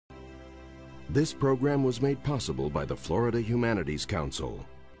This program was made possible by the Florida Humanities Council.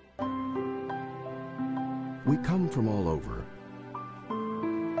 We come from all over,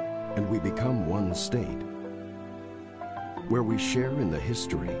 and we become one state, where we share in the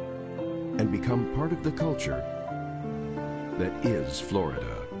history and become part of the culture that is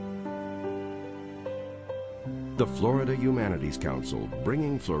Florida. The Florida Humanities Council,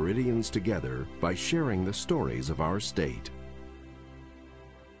 bringing Floridians together by sharing the stories of our state.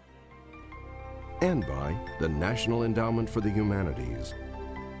 And by the National Endowment for the Humanities.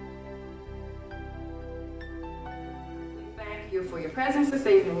 Thank you for your presence this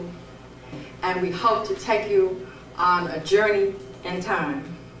evening, and we hope to take you on a journey in time.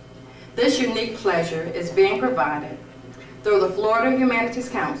 This unique pleasure is being provided through the Florida Humanities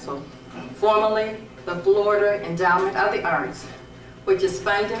Council, formerly the Florida Endowment of the Arts, which is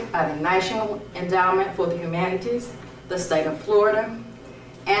funded by the National Endowment for the Humanities, the state of Florida,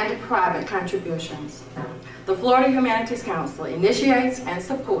 and private contributions. The Florida Humanities Council initiates and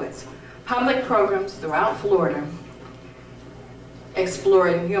supports public programs throughout Florida,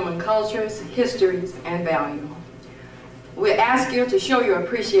 exploring human cultures, histories, and value. We ask you to show your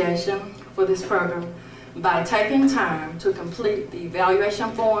appreciation for this program by taking time to complete the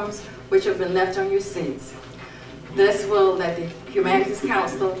evaluation forms which have been left on your seats. This will let the Humanities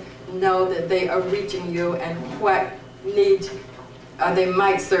Council know that they are reaching you and what need they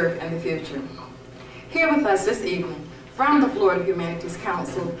might serve in the future. Here with us this evening from the Florida Humanities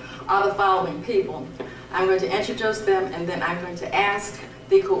Council are the following people. I'm going to introduce them, and then I'm going to ask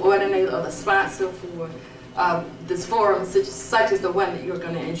the coordinator or the sponsor for this forum, such as the one that you're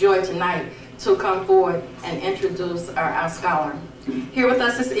going to enjoy tonight, to come forward and introduce our scholar. Here with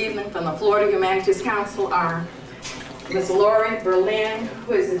us this evening from the Florida Humanities Council are Ms. Lori Berlin,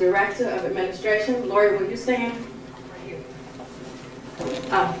 who is the Director of Administration. Lori, will you stand?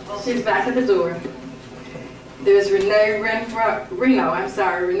 She's back at the door. There's Renee Renee.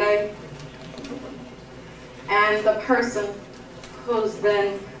 And the person who's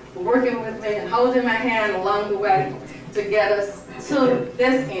been working with me and holding my hand along the way to get us to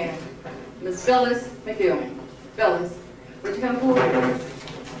this end, Ms. Phyllis McEwen. Phyllis, would you come forward, please?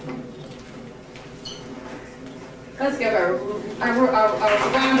 Let's give her a round of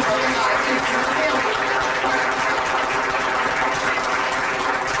applause.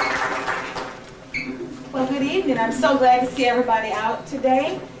 Well, good evening. I'm so glad to see everybody out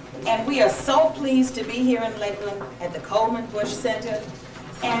today. And we are so pleased to be here in Lakeland at the Coleman Bush Center.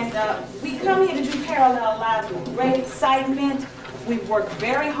 And we come here to do Parallel Lives with great excitement. We've worked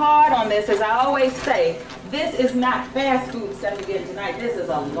very hard on this. As I always say, this is not fast food stuff again tonight. This is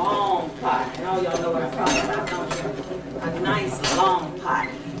a long pot. And all y'all know what I'm talking about, don't you? A nice long pot.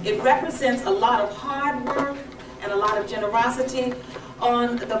 It represents a lot of hard work and a lot of generosity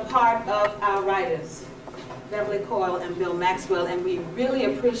on the part of our writers, Beverly Coyle and Bill Maxwell, and we really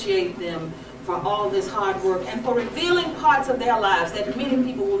appreciate them for all this hard work and for revealing parts of their lives that many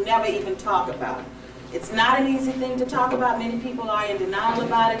people will never even talk about. It's not an easy thing to talk about. Many people are in denial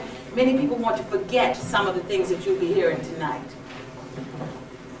about it. Many people want to forget some of the things that you'll be hearing tonight.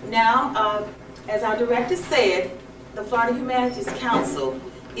 Now, as our director said, the Florida Humanities Council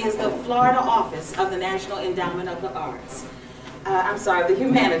is the Florida office of the National Endowment of the Arts. The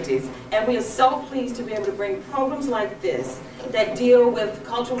Humanities. And we are so pleased to be able to bring programs like this that deal with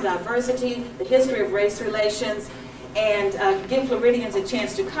cultural diversity, the history of race relations, and give Floridians a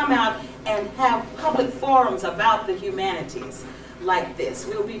chance to come out and have public forums about the humanities like this.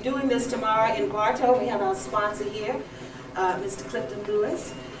 We'll be doing this tomorrow in Bartow. We have our sponsor here, Mr. Clifton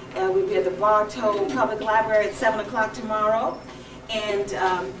Lewis. We'll be at the Bartow Public Library at 7 o'clock tomorrow. And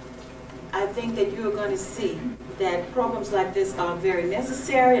I think that you are going to see that programs like this are very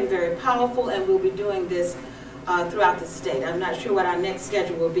necessary and very powerful, and we'll be doing this throughout the state. I'm not sure what our next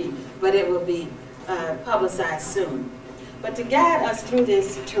schedule will be, but it will be publicized soon. But to guide us through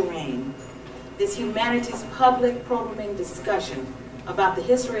this terrain, this humanities public programming discussion about the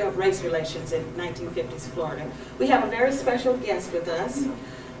history of race relations in 1950s Florida, we have a very special guest with us,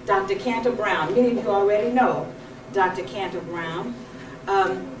 Dr. Cantor Brown. Many of you already know Dr. Cantor Brown.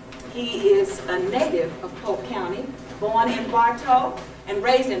 He is a native of Polk County, born in Bartow and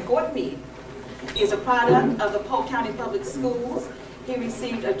raised in Fort Meade. He is a product of the Polk County Public Schools. He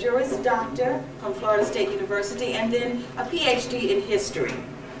received a Juris Doctor from Florida State University and then a PhD in history.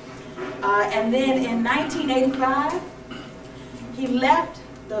 And then in 1985, he left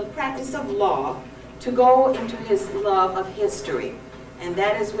the practice of law to go into his love of history. And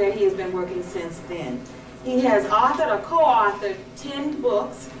that is where he has been working since then. He has authored or co-authored 10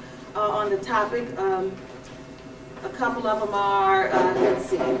 books on the topic. A couple of them are, let's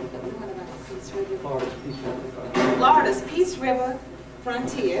see, Florida's Peace River? Florida's Peace River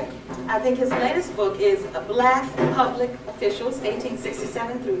Frontier. I think his latest book is Black Public Officials,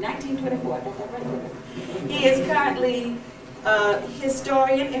 1867 through 1924. I got that right there. He is currently a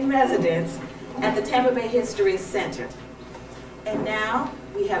historian in residence at the Tampa Bay History Center. And now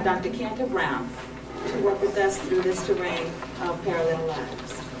we have Dr. Kenta Brown to work with us through this terrain of parallel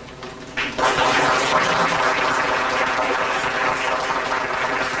lives.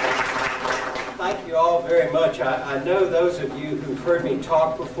 Thank you all very much. I know those of you who've heard me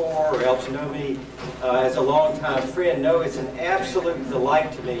talk before or else know me as a longtime friend know it's an absolute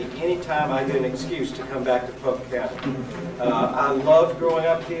delight to me anytime I get an excuse to come back to Polk County. I loved growing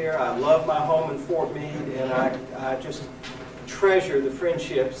up here. I love my home in Fort Meade, and I just treasure the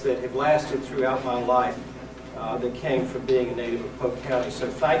friendships that have lasted throughout my life that came from being a native of Polk County. So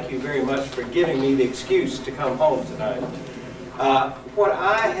thank you very much for giving me the excuse to come home tonight. What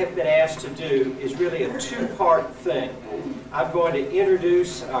I have been asked to do is really a two-part thing. I'm going to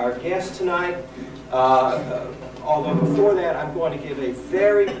introduce our guest tonight, although before that I'm going to give a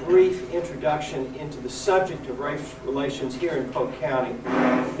very brief introduction into the subject of race relations here in Polk County.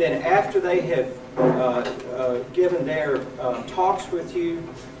 Then after they have given their talks with you,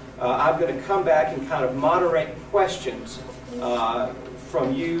 I'm going to come back and kind of moderate questions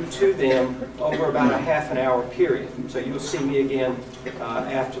from you to them over about a half an hour period. So you'll see me again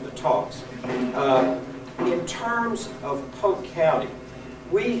after the talks. In terms of Polk County,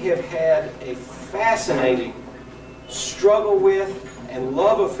 we have had a fascinating struggle with and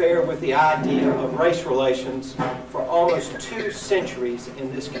love affair with the idea of race relations for almost 2 centuries in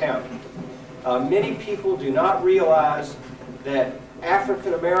this county. Many people do not realize that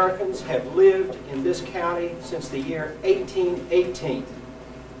African Americans have lived in this county since the year 1818.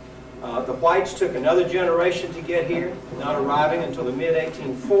 The whites took another generation to get here, not arriving until the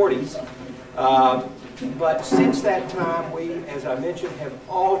mid-1840s. But since that time, we, as I mentioned, have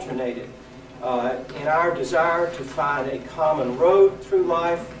alternated in our desire to find a common road through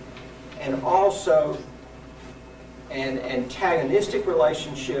life, and also an antagonistic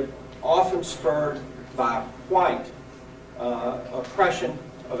relationship often spurred by white oppression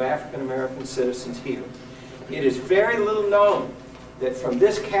of African American citizens here. It is very little known that from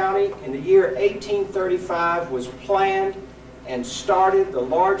this county in the year 1835 was planned and started the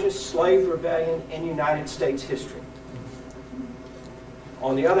largest slave rebellion in United States history.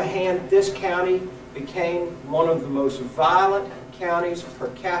 On the other hand, this county became one of the most violent counties per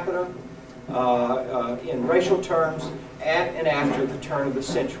capita in racial terms at and after the turn of the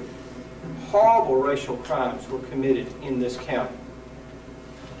century. Horrible racial crimes were committed in this county.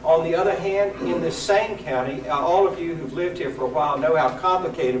 On the other hand, in this same county, all of you who've lived here for a while know how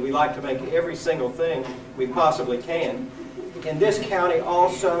complicated we like to make every single thing we possibly can. In this county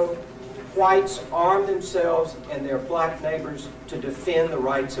also, whites armed themselves and their black neighbors to defend the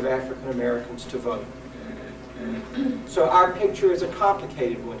rights of African Americans to vote. So our picture is a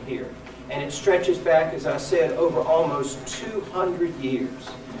complicated one here, and it stretches back, as I said, over almost 200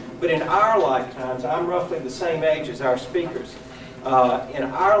 years. But in our lifetimes, I'm roughly the same age as our speakers, in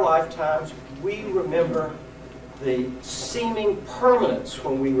our lifetimes, we remember the seeming permanence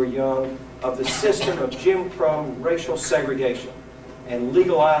when we were young of the system of Jim Crow racial segregation and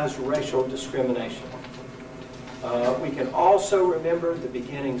legalized racial discrimination. We can also remember the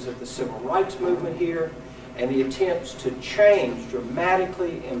beginnings of the civil rights movement here and the attempts to change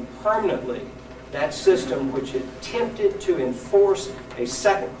dramatically and permanently that system which attempted to enforce a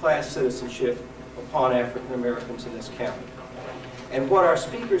second-class citizenship upon African Americans in this county. And what our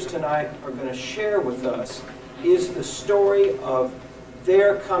speakers tonight are going to share with us is the story of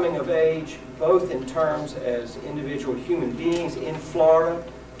their coming of age, both in terms as individual human beings in Florida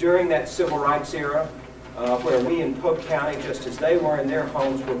during that civil rights era, where we in Polk County, just as they were in their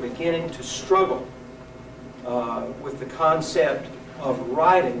homes, were beginning to struggle with the concept of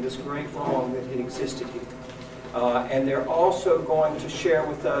righting this great wrong that had existed here. And they're also going to share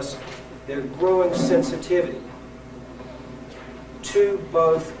with us their growing sensitivity to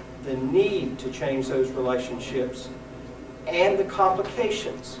both the need to change those relationships and the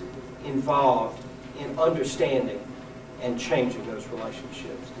complications involved in understanding and changing those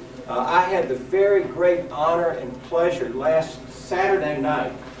relationships. I had the very great honor and pleasure last Saturday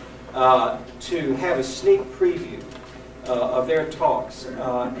night to have a sneak preview of their talks,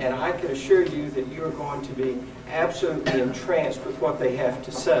 and I can assure you that you are going to be absolutely entranced with what they have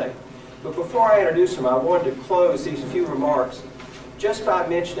to say. But before I introduce them, I wanted to close these few remarks just by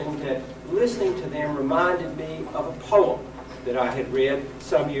mentioning that listening to them reminded me of a poem that I had read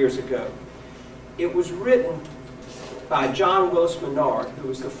some years ago. It was written by John Willis Menard, who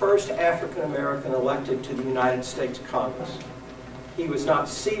was the first African American elected to the United States Congress. He was not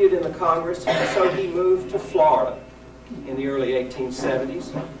seated in the Congress, and so he moved to Florida in the early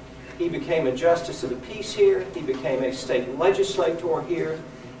 1870s. He became a justice of the peace here, he became a state legislator here,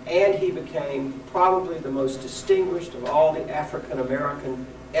 and he became probably the most distinguished of all the African American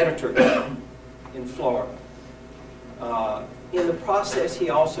editors in Florida. In the process, he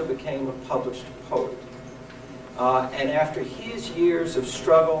also became a published poet. And after his years of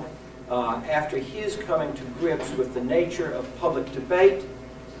struggle, after his coming to grips with the nature of public debate,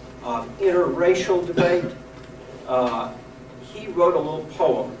 of interracial debate, he wrote a little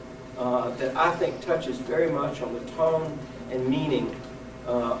poem that I think touches very much on the tone and meaning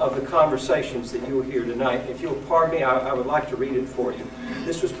of the conversations that you'll hear tonight. If you'll pardon me, I would like to read it for you.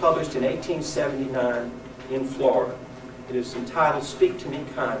 This was published in 1879 in Florida. It is entitled, "Speak to Me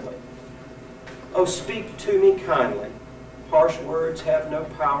Kindly." Oh, speak to me kindly. Harsh words have no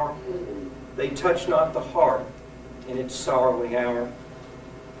power. They touch not the heart in its sorrowing hour.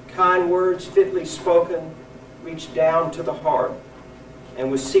 Kind words fitly spoken reach down to the heart, and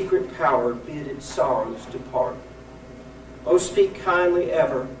with secret power bid its sorrows depart. Oh, speak kindly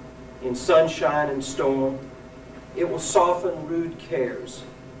ever, in sunshine and storm. It will soften rude cares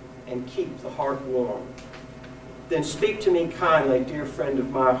and keep the heart warm. Then speak to me kindly, dear friend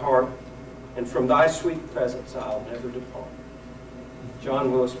of my heart, and from thy sweet presence I'll never depart.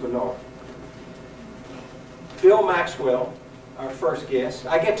 John Willis Menard. Bill Maxwell, our first guest.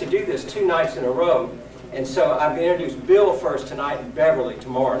 I get to do this 2 nights in a row, and so I'm going to introduce Bill first tonight and Beverly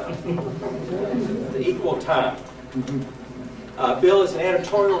tomorrow night. The equal time. Bill is an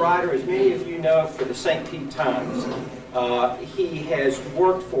editorial writer, as many of you know, for the St. Pete Times. He has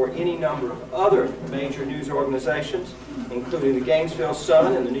worked for any number of other major news organizations, including the Gainesville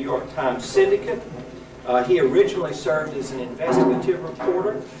Sun and the New York Times Syndicate. He originally served as an investigative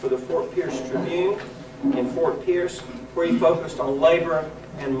reporter for the Fort Pierce Tribune in Fort Pierce, where he focused on labor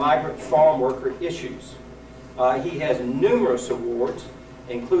and migrant farm worker issues. He has numerous awards,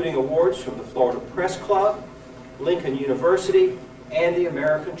 including awards from the Florida Press Club, Lincoln University, and the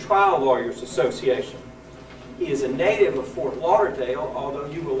American Trial Lawyers Association. He is a native of Fort Lauderdale, although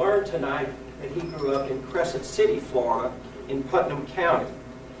you will learn tonight that he grew up in Crescent City, Florida, in Putnam County.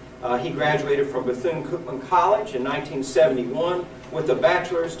 He graduated from Bethune-Cookman College in 1971 with a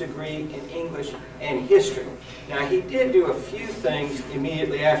bachelor's degree in English and history. Now, he did do a few things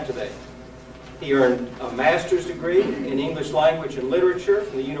immediately after that. He earned a master's degree in English language and literature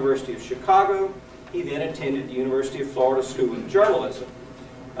from the University of Chicago. He then attended the University of Florida School of Journalism.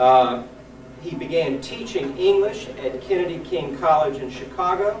 He began teaching English at Kennedy King College in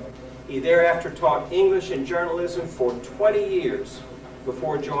Chicago. He thereafter taught English and journalism for 20 years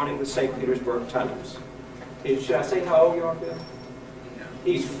before joining the St. Petersburg Times. Should I say how old you are, Bill?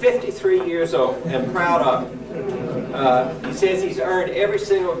 He's 53 years old and proud of it. He says he's earned every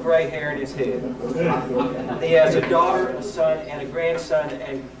single gray hair in his head. He has a daughter, a son, and a grandson,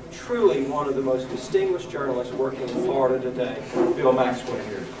 and truly one of the most distinguished journalists working in Florida today, Bill Maxwell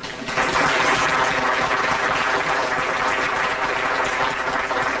here.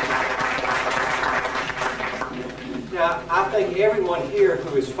 Now, I think everyone here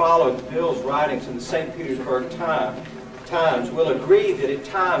who has followed Bill's writings in the St. Petersburg Times will agree that at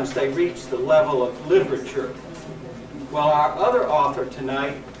times they reach the level of literature. Well, our other author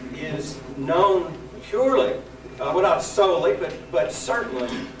tonight is known purely, well, not solely, but certainly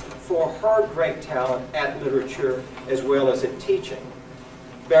for her great talent at literature as well as at teaching.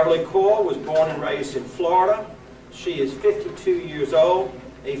 Beverly Coyle was born and raised in Florida. She is 52 years old,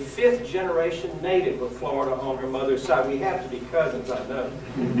 a 5th-generation native of Florida on her mother's side. We have to be cousins, I know.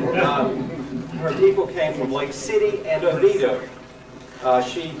 Her people came from Lake City and Oviedo.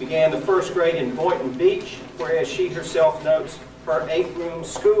 She began the 1st grade in Boynton Beach, where, as she herself notes, her 8-room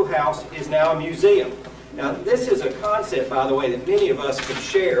schoolhouse is now a museum. Now, this is a concept, by the way, that many of us can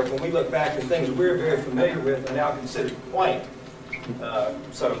share when we look back at things we're very familiar with and now considered quaint.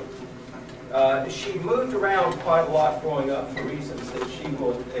 She moved around quite a lot growing up for reasons that she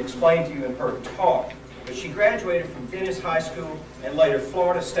will explain to you in her talk. But she graduated from Venice High School and later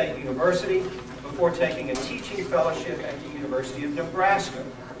Florida State University before taking a teaching fellowship at the University of Nebraska.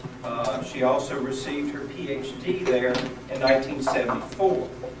 She also received her PhD there in 1974.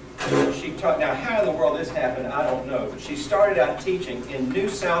 She taught, now how in the world this happened, I don't know, but she started out teaching in New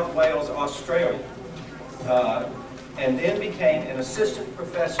South Wales, Australia, and then became an assistant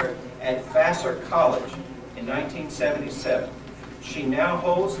professor at Vassar College in 1977. She now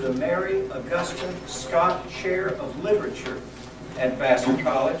holds the Mary Augustine Scott Chair of Literature at Vassar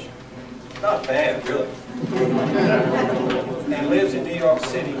College. Not bad, really. And lives in New York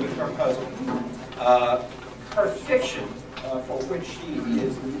City with her husband. Her fiction, for which she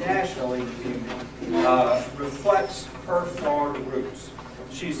is nationally viewed, reflects her Florida roots.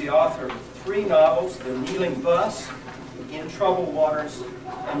 She's the author of 3 novels, The Kneeling Bus, In Troubled Waters,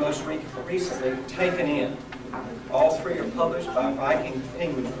 and most recently, Taken In. All 3 are published by Viking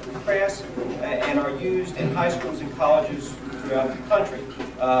Penguin Press and are used in high schools and colleges throughout the country.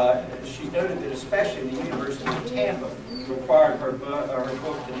 She's noted that especially the University of Tampa required her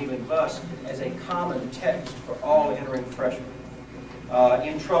book, The Kneeling Bus, as a common text for all entering freshmen.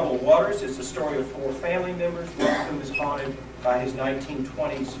 In Troubled Waters is the story of 4 family members, one of whom is haunted by his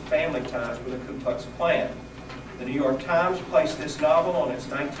 1920s family ties with the Ku Klux Klan. The New York Times placed this novel on its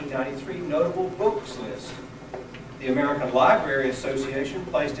 1993 notable books list. The American Library Association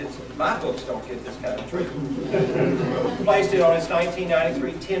placed its, my books don't get this kind of treatment, placed it on its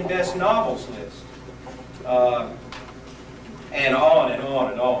 1993 10 Best Novels list. And on and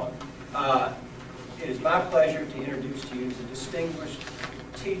on and on. It is my pleasure to introduce to you the distinguished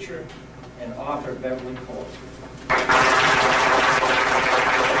teacher and author Beverly Coyle.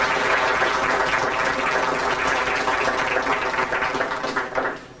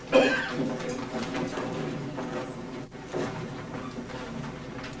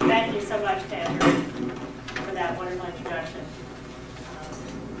 Thank you so much, Andrew, for that wonderful introduction.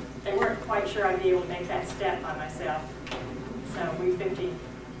 They weren't quite sure I'd be able to make that step by myself, so we 50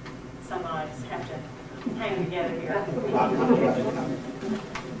 some odds have to hang together here.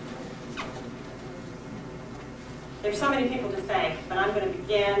 There's so many people to thank, but I'm going to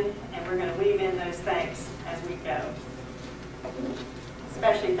begin and we're going to weave in those thanks as we go.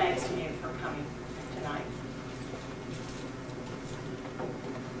 Especially thanks to you for coming tonight.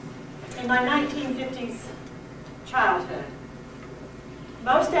 In my 1950s childhood,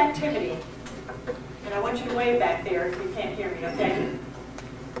 most activity, and I want you to wave back there if you can't hear me, okay?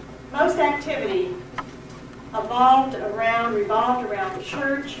 Most activity revolved around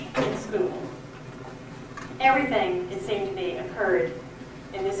church and school. Everything, it seemed to me, occurred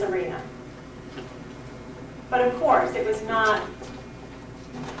in this arena. But of course, it was not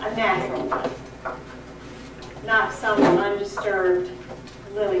a natural one, not some undisturbed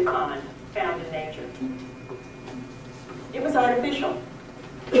lily pond found in nature. It was artificial,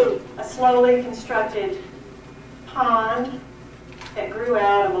 a slowly constructed pond that grew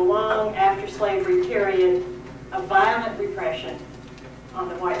out of a long after-slavery period of violent repression on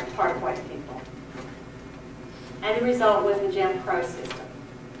the part of white people. And the result was the Jim Crow system.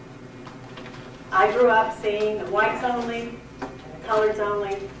 I grew up seeing the whites only and the coloreds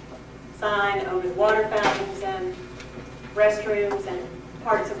only sign over the water fountains and restrooms and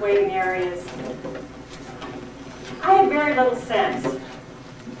parts of waiting areas. I had very little sense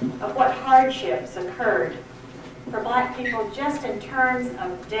of what hardships occurred for black people just in terms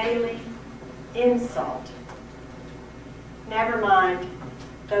of daily insult. Never mind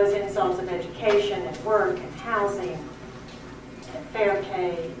those insults of education and work and housing and fair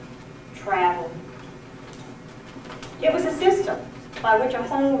pay, travel. It was a system by which a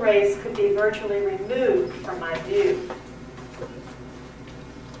whole race could be virtually removed from my view.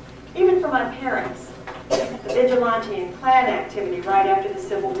 Even for my parents, the vigilante and Klan activity right after the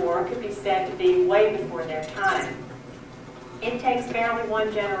Civil War could be said to be way before their time. It takes barely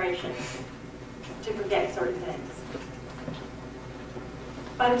one generation to forget certain things.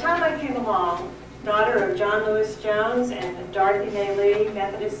 By the time I came along, daughter of John Lewis Jones and Dorothy May Lee,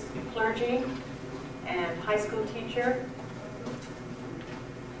 Methodist clergy and high school teacher,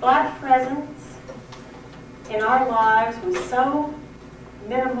 black presence in our lives was so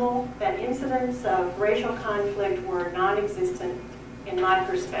minimal that incidents of racial conflict were non-existent in my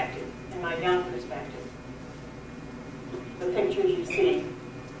perspective, in my young perspective. The pictures you see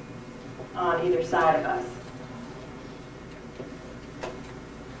on either side of us.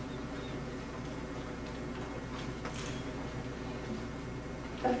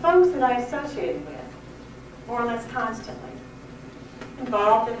 The folks that I associated with, more or less constantly,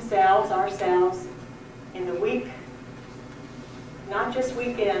 involved themselves, ourselves, in the week, not just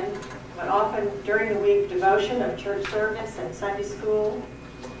weekend, but often during the week devotion of church service and Sunday school.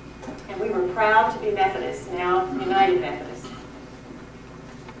 And we were proud to be Methodists, now United Methodists.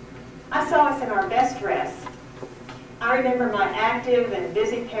 I saw us in our best dress. I remember my active and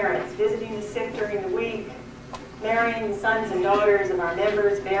busy parents visiting the sick during the week, marrying the sons and daughters of our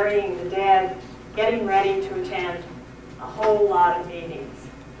members, burying the dead, getting ready to attend a whole lot of meetings.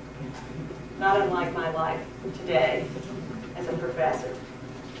 Not unlike my life today as a professor.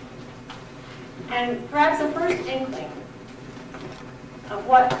 And perhaps the first inkling of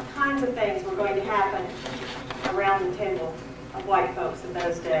what kinds of things were going to happen around the table of white folks in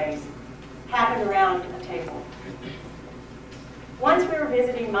those days happened around a table. Once we were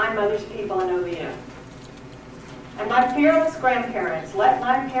visiting my mother's people in Oviedo, and my fearless grandparents let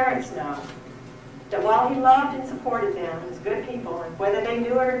my parents know that while he loved and supported them as good people, and whether they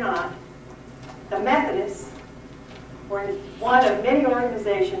knew it or not, the Methodists were one of many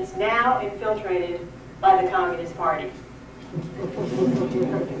organizations now infiltrated by the Communist Party.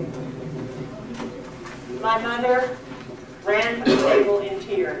 My mother ran from the table in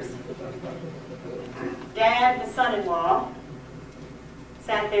tears. Dad, the son-in-law,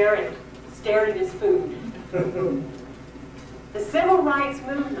 sat there and stared at his food. The civil rights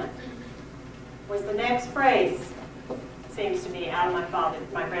movement was the next phrase, it seems to me, out of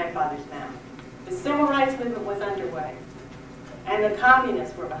my grandfather's mouth. The civil rights movement was underway, and the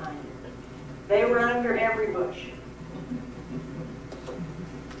communists were behind it. They were under every bush.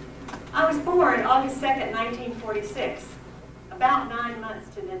 I was born August 2nd, 1946, about 9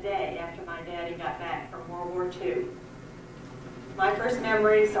 months to the day after my daddy got back from World War II. My first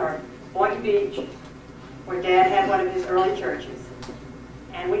memories are Boynton Beach, where Dad had one of his early churches.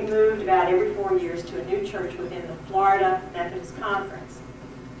 And we moved about every 4 years to a new church within the Florida Methodist Conference.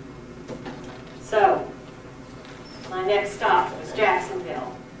 So, my next stop was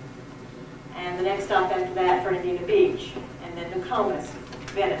Jacksonville. And the next stop after that, Fernandina Beach. And then Nokomis,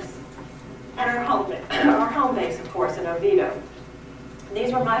 Venice. And our home base, of course, in Oviedo.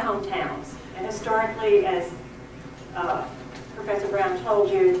 These were my hometowns. And historically, as Professor Brown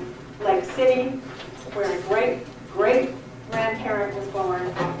told you, Lake City, where a great-grandparent was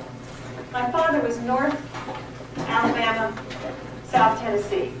born. My father was North Alabama, South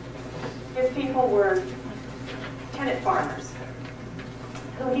Tennessee. His people were tenant farmers,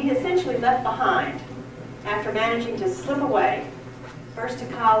 who he essentially left behind after managing to slip away, first to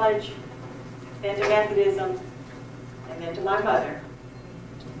college, then to Methodism, and then to my mother,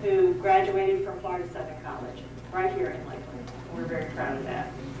 who graduated from Florida Southern College, right here in Lakeland. We're very proud of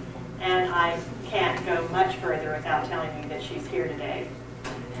that. And I can't go much further without telling you that she's here today.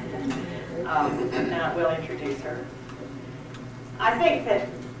 And I will introduce her. I think that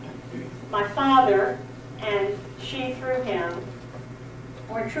my father, and she through him,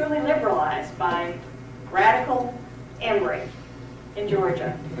 were truly liberalized by radical Emory in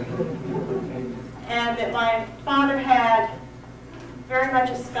Georgia. And that my father had very much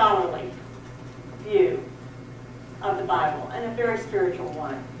a scholarly view of the Bible, and a very spiritual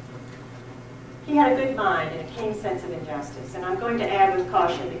one. He had a good mind and a keen sense of injustice, and I'm going to add with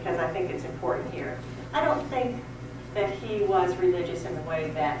caution because I think it's important here. I don't think that he was religious in the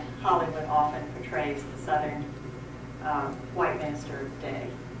way that Hollywood often portrays the Southern white minister of the day.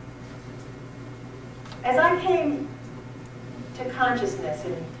 As I came to consciousness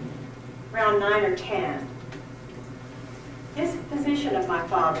in around 9 or 10, this position of my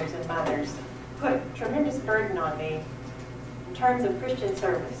father's and mother's put tremendous burden on me in terms of Christian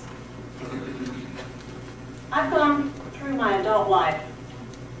service. I've gone through my adult life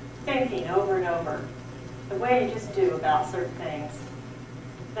thinking over and over, the way you just do about certain things,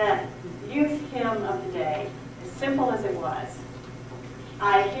 that youth hymn of the day, as simple as it was,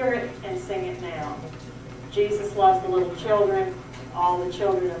 I hear it and sing it now. Jesus loves the little children, all the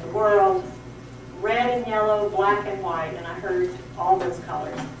children of the world, red and yellow, black and white, and I heard all those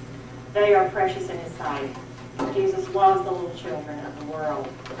colors. They are precious in His sight. Jesus loves the little children of the world.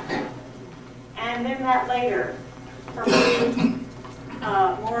 And then that later, for me,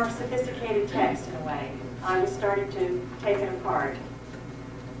 more sophisticated text in a way, I was starting to take it apart.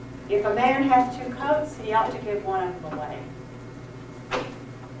 If a man has 2 coats, he ought to give one of them away.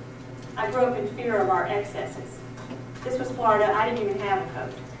 I grew up in fear of our excesses. This was Florida. I didn't even have a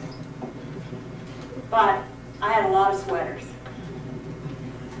coat. But I had a lot of sweaters.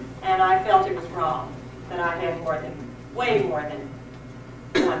 And I felt it was wrong that I had way more than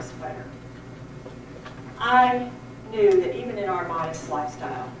one sweater. I knew that even in our modest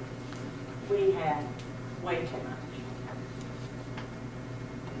lifestyle, we had way too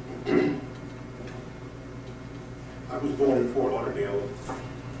much. I was born in Fort Lauderdale,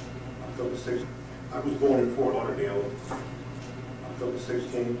 October 6th. I was born in Fort Lauderdale, October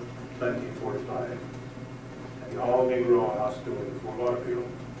 16, 1945, at the all-Negro hospital in Fort Lauderdale.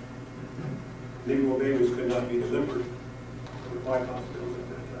 Negro babies could not be delivered to the white hospitals at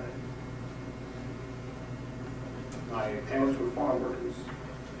that time. My parents were farm workers,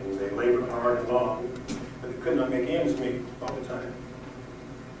 and they labored hard and long, but they could not make ends meet all the time.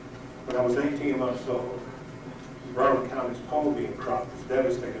 When I was 18 months old, Broward County's pole bean crop was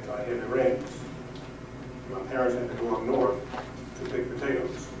devastated by heavy rains. My parents had to go up north to pick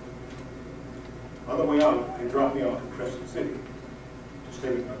potatoes. On the way out, they dropped me off in Crescent City to stay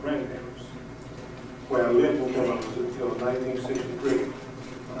with my grandparents, where I lived until 1963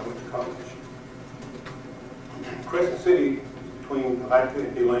 when I went to college. Crescent City is between Palatka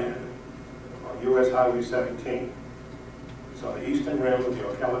and DeLand on U.S. Highway 17. It's on the eastern rim of the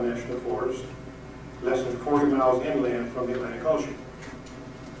Ocala National Forest, less than 40 miles inland from the Atlantic Ocean.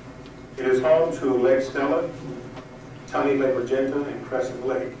 It is home to Lake Stella, tiny Lake Magenta, and Crescent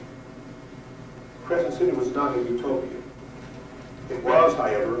Lake. Crescent City was not a utopia. It was,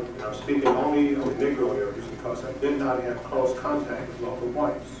 however, and I'm speaking only of the Negro areas because I did not have close contact with local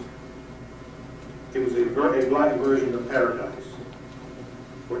whites. It was a black version of paradise,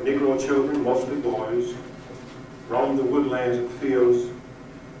 where Negro children, mostly boys, roamed the woodlands and fields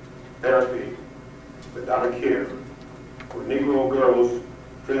bare feet, without a care, where Negro girls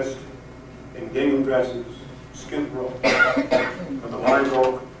dressed in gingham dresses skipped rope from the live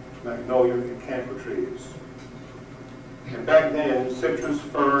oak, magnolia, and camphor trees. And back then, citrus,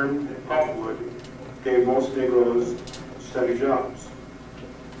 fern, and pulpwood gave most Negroes steady jobs.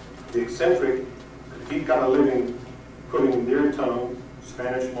 The eccentric could eke out a living putting deer tongue,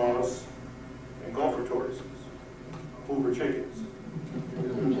 Spanish moss, and gopher tortoises, Hoover chickens.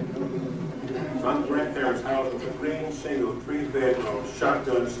 My grandparents' house was a green single 3-bedroom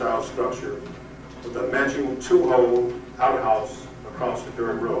shotgun-style structure with a matching 2-hole outhouse across the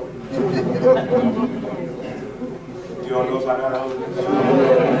dirt road. You all know about that house?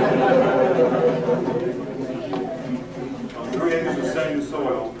 On 3 acres of sandy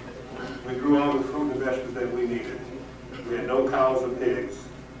soil, we grew all the fruit and vegetables that we needed. We had no cows or pigs,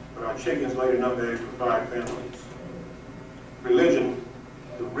 but our chickens laid enough eggs for 5 families. Religion,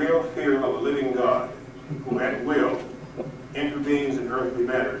 the real fear of a living God, who at will intervenes in earthly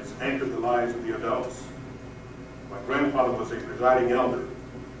matters, anchored the lives of the adults. My grandfather was a presiding elder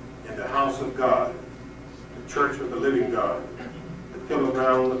in the house of God, the church of the living God, the pillow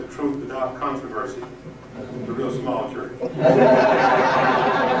ground of the truth without controversy, the real small church.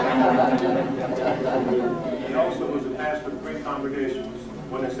 He also was a pastor of 3 congregations,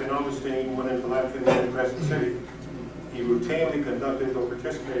 one in St. Augustine, one in Palatka, and one in Crescent City. He routinely conducted or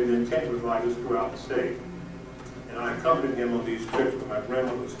participated in tent revivals throughout the state. And I accompanied him on these trips when my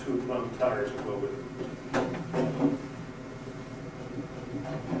grandmother was too plumb tired to go with him.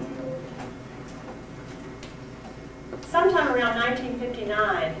 Sometime around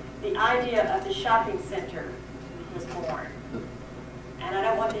 1959, the idea of the shopping center was born. And I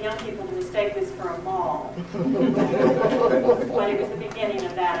don't want the young people to mistake this for a mall, but it was the beginning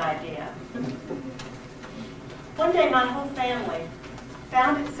of that idea. One day, my whole family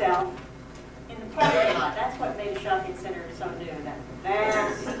found itself in the parking lot. That's what made a shopping center so new, that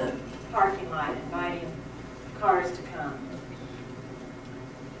vast parking lot inviting cars to come.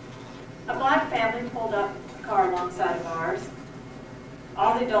 A black family pulled up a car alongside of ours.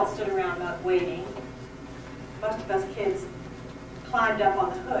 All the adults stood around waiting. Most of us kids climbed up on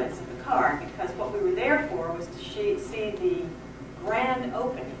the hoods of the car because what we were there for was to see the grand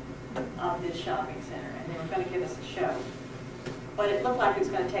opening of this shopping center, and they were going to give us a show. But it looked like it was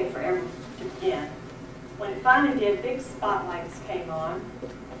going to take forever to begin. When it finally did, big spotlights came on,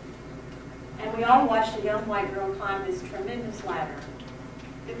 and we all watched a young white girl climb this tremendous ladder,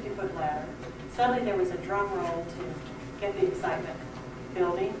 50-foot ladder. Suddenly there was a drum roll to get the excitement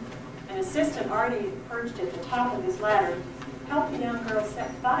building. An assistant already perched at the top of this ladder helped the young girl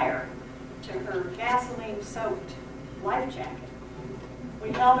set fire to her gasoline-soaked life jacket.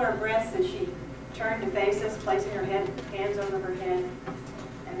 We held our breaths as she turned to face us, placing her hands over her head,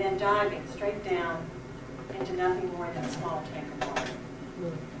 and then diving straight down into nothing more than a small tank of water.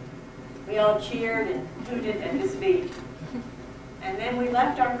 We all cheered and hooted at this beat. And then we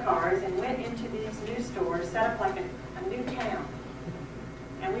left our cars and went into these new stores, set up like a new town.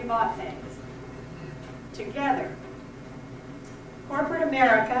 And we bought things. Together. Corporate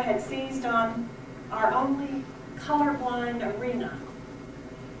America had seized on our only colorblind arena,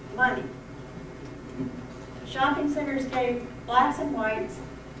 money. Shopping centers gave blacks and whites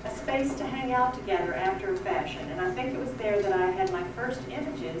a space to hang out together after a fashion. And I think it was there that I had my first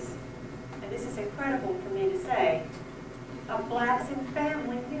images, and this is incredible for me to say, of blacks in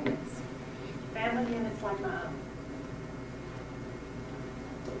family units like my own.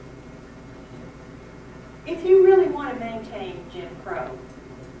 If you really want to maintain Jim Crow,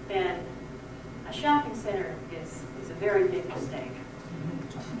 then a shopping center is a very big mistake.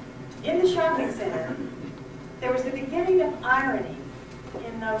 In the shopping center, there was the beginning of irony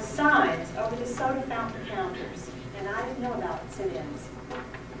in those signs over the soda fountain counters, and I didn't know about sit-ins.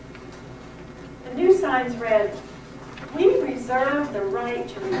 The new signs read, We reserve the right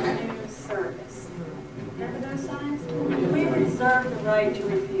to refuse service. Remember those signs? We reserve the right to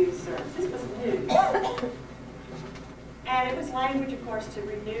refuse service. This was new. And it was language, of course, to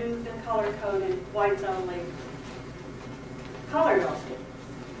renew the color-coded, whites-only, colored only.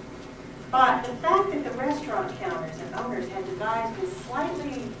 But the fact that the restaurant counters and owners had devised this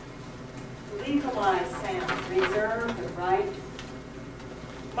slightly legalized sound, reserve the right,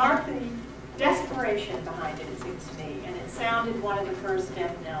 marked the desperation behind it, it seems to me, and it sounded one of the first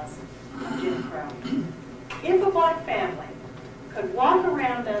death knells of Jim Crow. If a white family could walk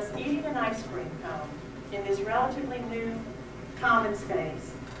around us eating an ice cream cone in this relatively new common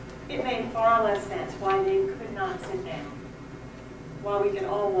space, it made far less sense why they could not sit down, while we could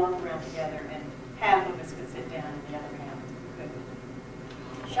all walk around together and half of us could sit down and the other half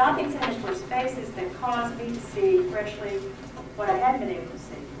couldn't. Shopping centers were spaces that caused me to see freshly what I hadn't been able to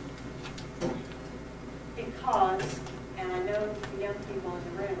see. Because, and I know the young people in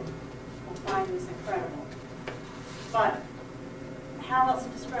the room will find this incredible, but how else to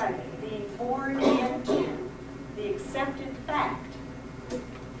describe it? Being born into the accepted fact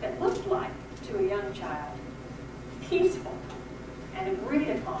that looked like, to a young child, peaceful and agreed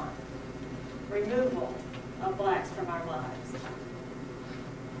upon removal of blacks from our lives.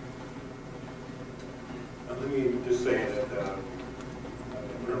 Let me just say that I'm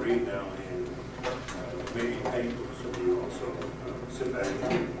going to read now, and maybe painful for some of you also. Sit back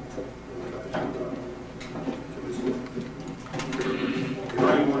and to listen. The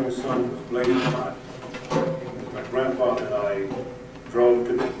early morning sun was blazing hot. My grandfather and I drove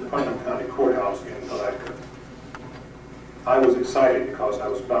to the Putnam County Courthouse in Palatka. I was excited because I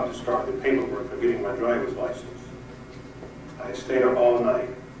was about to start the paperwork for getting my driver's license. I stayed up all night,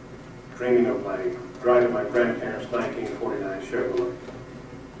 dreaming of driving my grandparents' 1949 Chevrolet,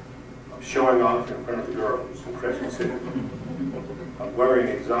 of showing off in front of the girls in Crescent City, of wearing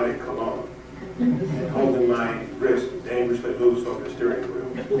exotic cologne, and holding my wrist dangerously loose over the steering wheel.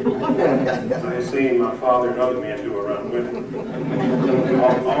 I had seen my father and other men do around women.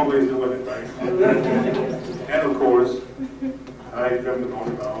 Always the women, right? And of course, I dreamt of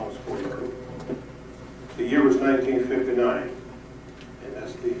owning my own sporting coupe. The year was 1959, and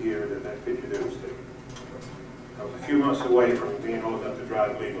that's the year that picture there was taken. I was a few months away from being old enough to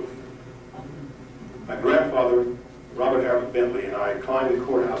drive legally. My grandfather, Robert Harold Bentley, and I climbed the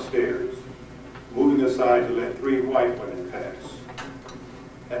courthouse stairs, moving aside to let 3 white women pass.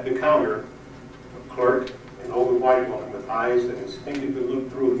 At the counter, a clerk, an older white woman with eyes that instinctively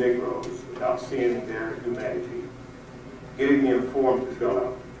looked through Negroes without seeing their humanity, gave me a form to fill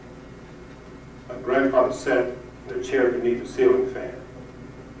out. My grandfather sat in a chair beneath a ceiling fan,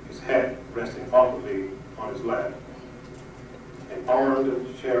 his hat resting awkwardly on his lap. An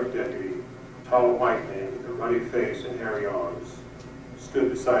armed sheriff deputy, a tall white man with a ruddy face and hairy arms, stood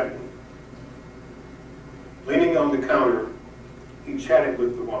beside me. Leaning on the counter, he chatted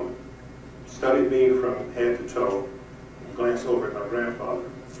with the woman, studied me from head to toe, and glanced over at my grandfather.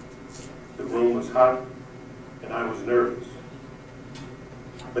 The room was hot, and I was nervous.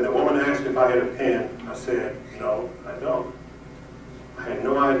 When the woman asked if I had a pen, I said, "No, I don't." I had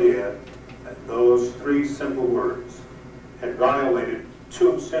no idea that those 3 simple words had violated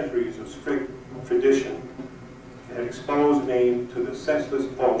 2 centuries of strict tradition and had exposed me to the senseless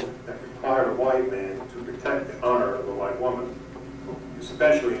oath that required a white man to protect the honor of a white woman,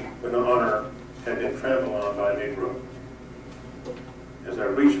 especially when the honor had been trampled on by a Negro. As I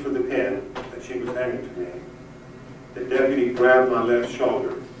reached for the pen that she was handing to me, the deputy grabbed my left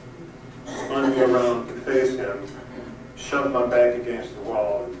shoulder, spun me around to face him, shoved my back against the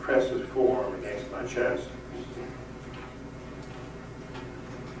wall, and pressed his forearm against my chest.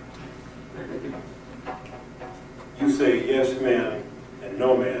 "You say yes, ma'am, and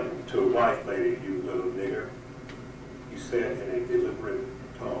no, ma'am, to a white lady, you little nigger," he said in a deliberate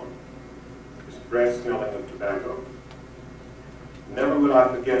tone, his breath smelling of tobacco. Never will I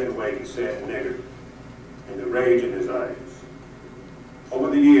forget the way he said nigger and the rage in his eyes. Over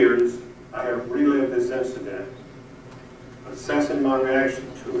the years, I have relived this incident, assessing my reaction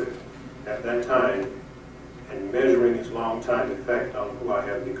to it at that time and measuring its long-time effect on who I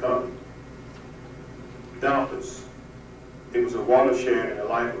have become. Doubtless, it was a watershed in the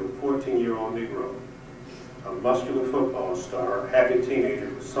life of a 14-year-old Negro, a muscular football star, a happy teenager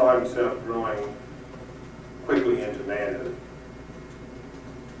who saw himself growing quickly into manhood.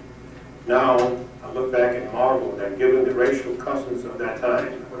 Now, I look back and marvel that given the racial customs of that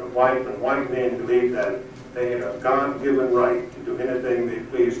time, when white men believed that they had a God-given right to do anything they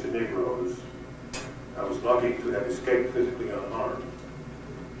pleased to Negroes, I was lucky to have escaped physically unharmed.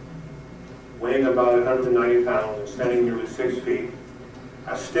 weighing about 190 pounds and standing nearly 6 feet,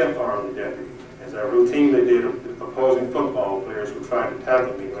 I stiff-armed the deputy, as I routinely did opposing football players who tried to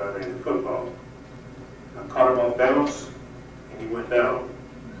tackle me when I ran the football. I caught him off balance, and he went down.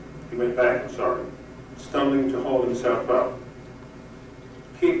 He went back, stumbling to hold himself up.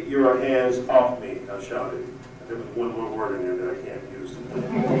 "Keep your hands off me," I shouted. There was one more word in there that I can't use.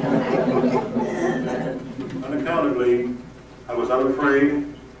 Unaccountably, I was unafraid,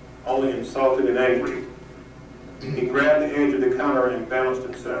 only insulted and angry. He grabbed the edge of the counter and balanced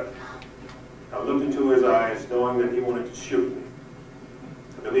himself. I looked into his eyes, knowing that he wanted to shoot me.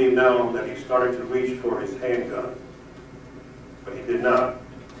 I believe now that he started to reach for his handgun, but he did not.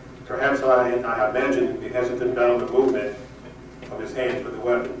 Perhaps I imagined the hesitant downward movement of his hand for the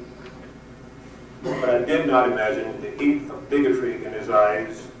weapon. But I did not imagine the heat of bigotry in his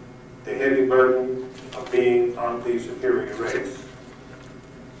eyes, the heavy burden of being of the superior race.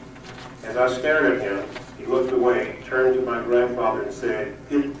 As I stared at him, he looked away, turned to my grandfather and said,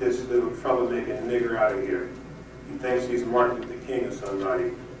 "Get this little troublemaking nigger out of here. He thinks he's Martin Luther King or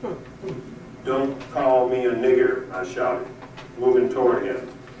somebody." "Don't call me a nigger," I shouted, moving toward him.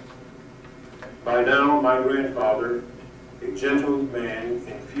 By now, my grandfather, a gentle man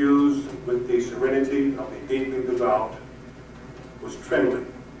infused with the serenity of the deeply devout, was trembling.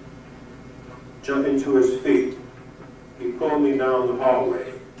 Jumping to his feet, he pulled me down the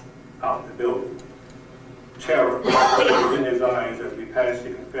hallway, out the building. Terror was in his eyes as we passed the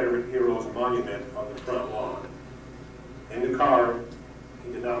Confederate Heroes Monument on the front lawn. In the car,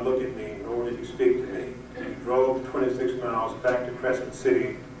 he did not look at me, nor did he speak to me. He drove 26 miles back to Crescent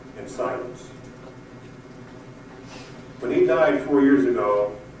City in silence. When he died 4 years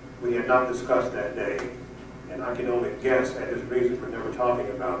ago, we had not discussed that day, and I can only guess at his reason for never talking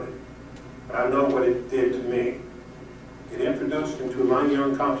about it. But I know what it did to me. It introduced into my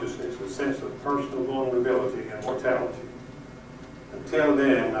young consciousness a sense of personal vulnerability and mortality. Until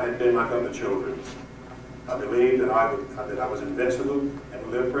then, I had been like other children. I believed that I was invincible and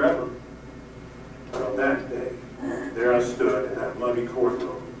would live forever. But on that day, there I stood in that muddy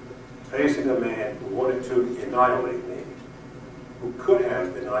courtroom, facing a man who wanted to annihilate me, who could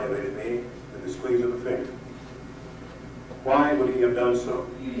have annihilated me with the squeeze of a finger. Why would he have done so?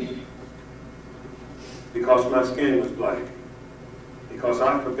 Because my skin was black. Because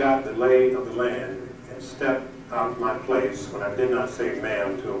I forgot the lay of the land and stepped out of my place when I did not say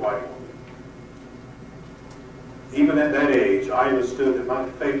ma'am to a white woman. Even at that age, I understood that my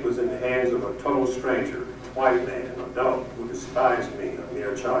fate was in the hands of a total stranger, a white man, an adult, who despised me, a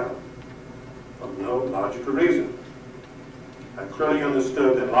mere child, for no logical reason. I clearly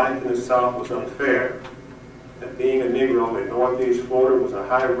understood that life in the South was unfair, that being a Negro in Northeast Florida was a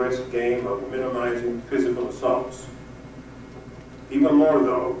high-risk game of minimizing physical assaults. Even more,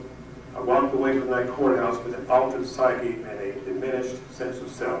 though, I walked away from that courthouse with an altered psyche and a diminished sense of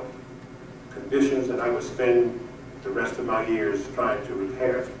self, conditions that I would spend the rest of my years trying to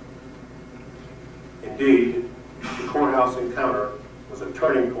repair. Indeed, the courthouse encounter was a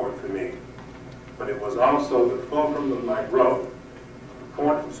turning point for me, but it was also the fulcrum of my growth, a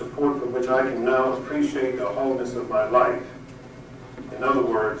point of support from which I can now appreciate the wholeness of my life. In other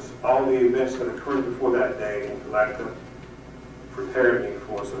words, all the events that occurred before that day in Palatka prepared me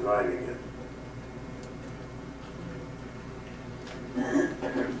for surviving it.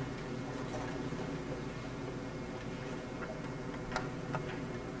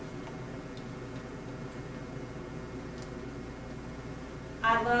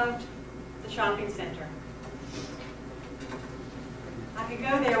 I loved the shopping center. I could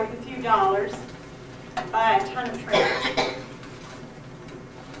go there with a few dollars and buy a ton of trinkets.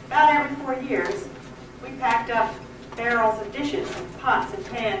 About every 4 years, we packed up barrels of dishes and pots and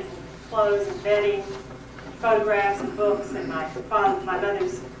pans and clothes and bedding, and photographs and books and my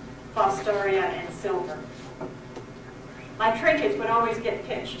mother's Fostoria and silver. My trinkets would always get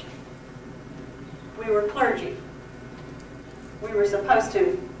pitched. We were clergy. We were supposed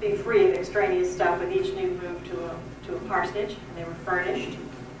to be free of extraneous stuff with each new move to a parsonage, and they were furnished.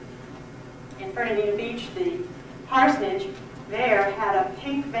 In Fernandina Beach, the parsonage there had a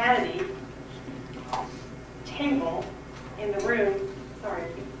pink vanity table in the room. Sorry,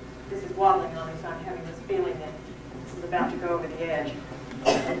 this is wobbling on me, so I'm having this feeling that this is about to go over the edge.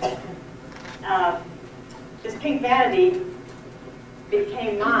 This pink vanity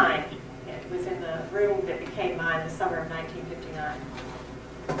became mine. It was in the room that became mine the summer of 1959.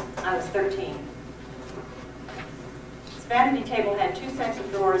 I was 13. This vanity table had 2 sets of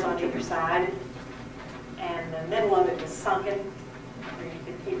drawers on either side, and the middle of it was sunken, where you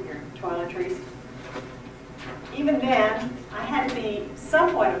could keep your toiletries. Even then, I had to be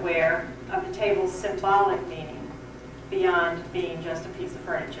somewhat aware of the table's symbolic meaning beyond being just a piece of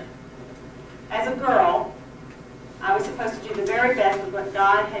furniture. As a girl, I was supposed to do the very best with what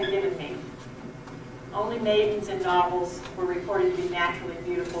God had given me. Only maidens in novels were reported to be naturally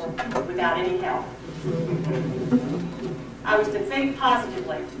beautiful without any help. I was to think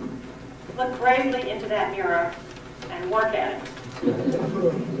positively, look bravely into that mirror, and work at it.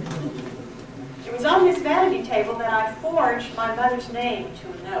 It was on this vanity table that I forged my mother's name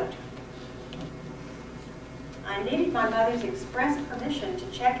to a note. I needed my mother's express permission to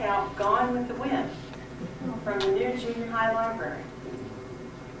check out Gone with the Wind from the new junior high library.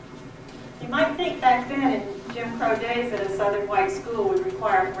 You might think back then in Jim Crow days that a Southern white school would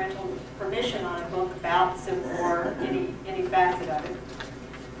require parental permission on a book about the Civil War, any facet of it.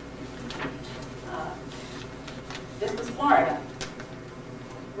 This was Florida.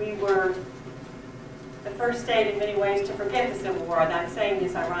 We were the first state in many ways to forget the Civil War, and I'm saying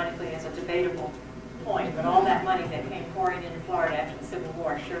this ironically as a debatable point, but all that money that came pouring into Florida after the Civil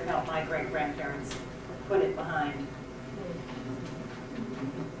War sure helped my great-grandparents put it behind.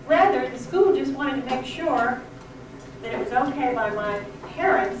 Rather, the school just wanted to make sure that it was okay by my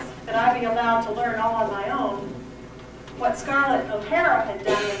parents that I be allowed to learn all on my own what Scarlett O'Hara had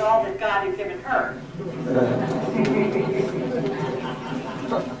done with all that God had given her.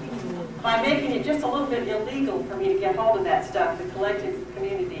 By making it just a little bit illegal for me to get hold of that stuff, the collective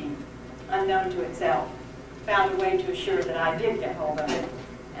community, unknown to itself, found a way to assure that I did get hold of it,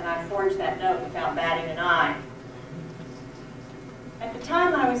 and I forged that note without batting an eye. At the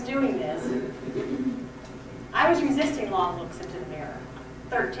time I was doing this, I was resisting long looks into the mirror.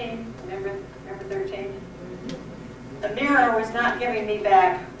 13, remember 13? The mirror was not giving me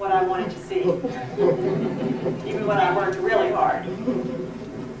back what I wanted to see, even when I worked really hard.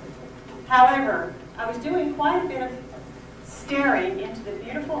 However, I was doing quite a bit of staring into the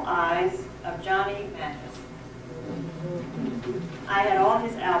beautiful eyes of Johnny Mathis. I had all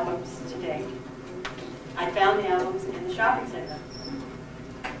his albums to date. I found the albums in the shopping center.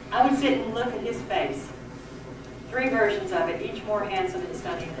 I would sit and look at his face. 3 versions of it, each more handsome and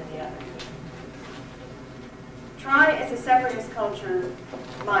stunning than the other. Try as a separatist culture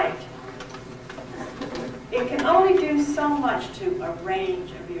might, it can only do so much to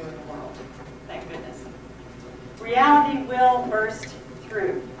arrange a view of the world, thank goodness. Reality will burst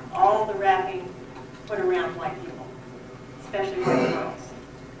through all the wrapping put around white people, especially white girls.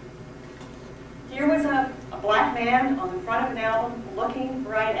 Here was a black man on the front of an album looking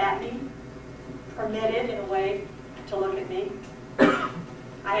right at me, permitted in a way to look at me.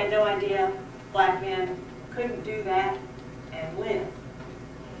 I had no idea black men couldn't do that and live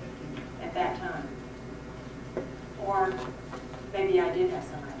at that time. Or maybe I did have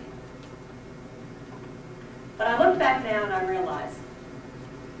some idea. But I look back now and I realize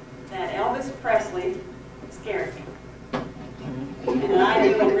that Elvis Presley scared me. And I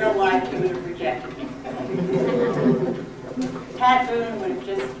knew in real life he would have rejected me. Pat Boone would have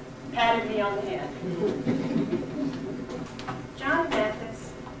just patted me on the head. John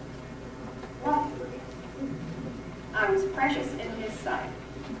Mathis loved me. I was precious in his sight.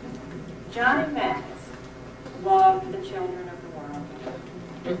 Johnny Mathis loved the children of the world.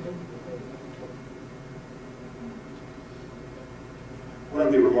 One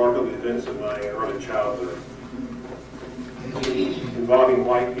of the remarkable events of my early childhood involving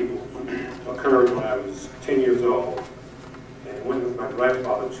white people occurred when I was 10 years old and went with my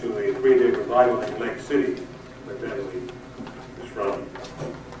grandfather to a 3-day revival in Lake City, where Beverly is from.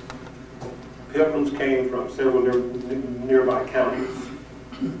 Pilgrims came from several nearby counties.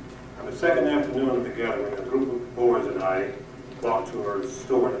 On the second afternoon of the gathering, a group of boys and I walked to our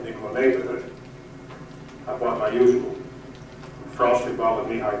store in the Negro neighborhood. I bought my usual frosted bottle of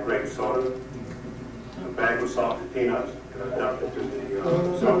knee-high grape soda, a bag of salted peanuts, and I dumped it into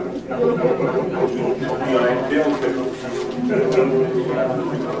the soda. I dill pickles. I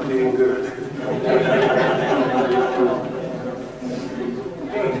was eating good.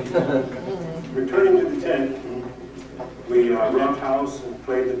 Returning to the tent, we rough house and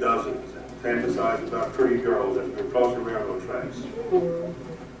played the dozens and fantasized about pretty girls as we approached the railroad tracks.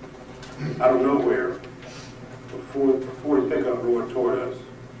 Out of nowhere, before the pickup roared toward us,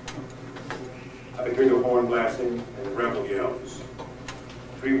 I could hear the horn blasting and rebel yells.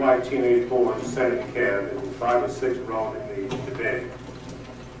 3 white teenage boys sat in the cab and 5 or 6 rolled in the bed.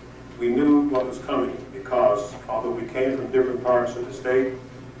 We knew what was coming because, although we came from different parts of the state,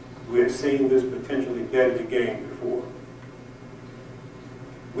 we had seen this potentially deadly game before.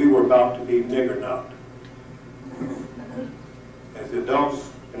 We were about to be nigger-knocked. As the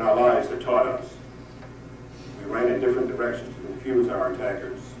adults in our lives had taught us, we ran in different directions to confuse our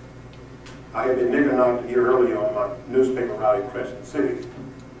attackers. I had been nigger knocked a year earlier on my newspaper route in Crescent City.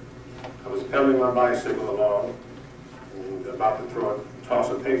 I was pedaling my bicycle along and about to toss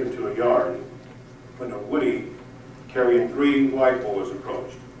a paper to a yard when a woody carrying 3 white boys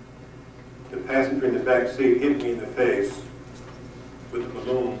approached. The passenger in the back seat hit me in the face with a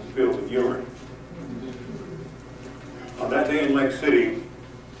balloon filled with urine. On that day in Lake City,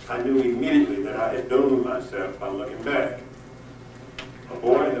 I knew immediately that I had doomed myself by looking back. A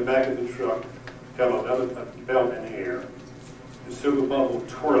boy in the back of the truck held another belt in the air, the silver bubble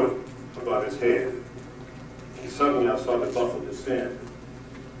twirling above his head. And suddenly I saw the bubble descend.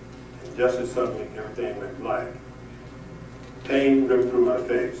 And just as suddenly, everything went black. Pain ripped through my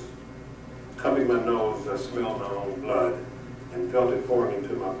face. Cupping my nose, I smelled my own blood and felt it pouring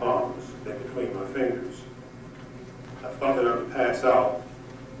into my palms, then between my fingers. I thought that I would pass out,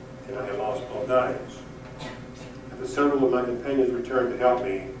 and I had lost both eyes. As several of my companions returned to help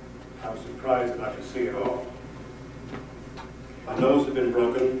me, I was surprised that I could see it all. My nose had been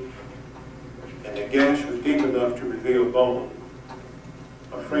broken, and the gash was deep enough to reveal bone.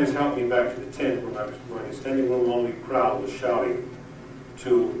 My friends helped me back to the tent where the standing room only crowd was shouting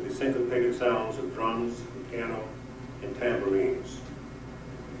to the syncopated sounds of drums, piano, and tambourines.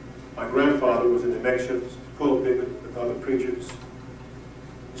 My grandfather was in the makeshift pulpit with other preachers.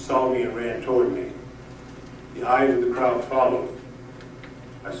 He saw me and ran toward me. The eyes of the crowd followed.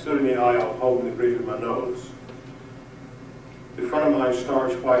 I stood in the aisle holding the bridge of my nose. The front of my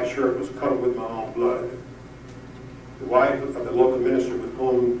starched white shirt was covered with my own blood. The wife of the local minister with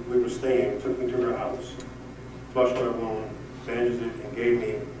whom we were staying took me to her house, flushed my wound, bandaged it, and gave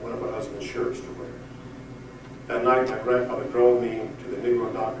me one of her husband's shirts to wear. That night, my grandfather drove me to the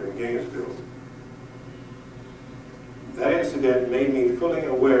Negro doctor in Gainesville. That incident made me fully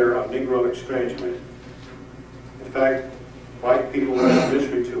aware of Negro estrangement. In fact, white people were a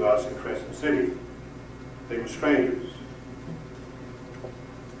mystery to us in Crescent City. They were strangers.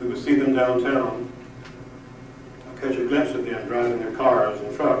 We would see them downtown, catch a glimpse of them driving their cars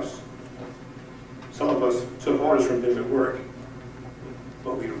and trucks. Some of us took orders from them at work,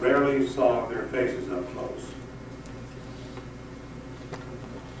 but we rarely saw their faces up close.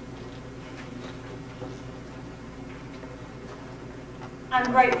 I'm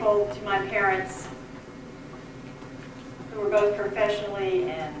grateful to my parents, who were both professionally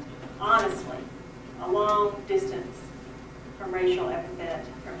and honestly a long distance from racial epithet,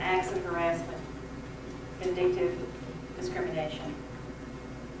 from acts of harassment, vindictive discrimination.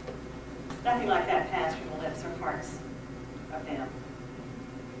 Nothing like that passed from the lips or hearts of them.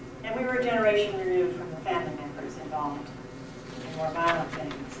 And we were a generation removed from the family members involved in more violent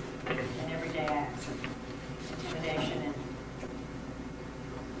things and everyday acts of intimidation and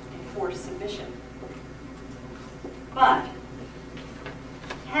enforced submission. But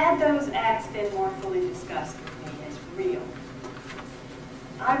had those acts been more fully discussed with me as real,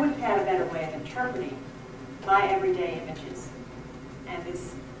 I would have had a better way of interpreting my everyday images and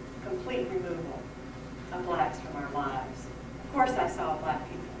this complete removal of blacks from our lives. Of course I saw black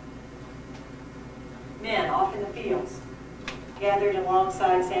people. Men off in the fields, gathered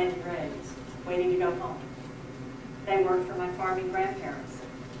alongside Sandy Ray's, waiting to go home. They worked for my farming grandparents,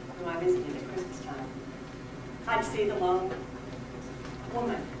 whom I visited at Christmas time. I'd see the lone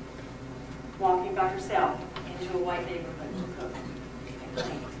woman walking by herself into a white neighborhood to cook and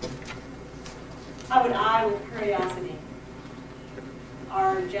clean. I would eye with curiosity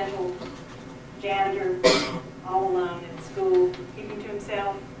our gentle janitor, all alone in school, keeping to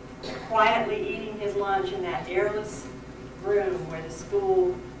himself, quietly eating his lunch in that airless room where the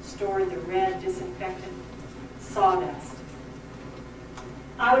school stored the red, disinfectant sawdust.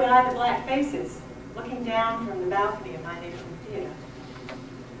 I would eye the black faces looking down from the balcony of my neighborhood theater.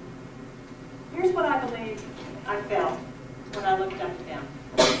 Here's what I believe I felt when I looked up at them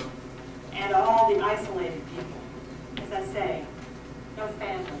and all the isolated people. As I say, no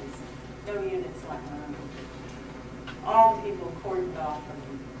families, no units like my own. All the people cordoned off from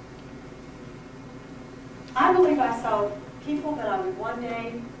me. I believe I saw people that I would one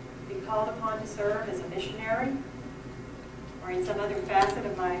day be called upon to serve as a missionary or in some other facet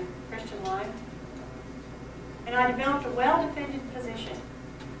of my Christian life. And I developed a well-defended position.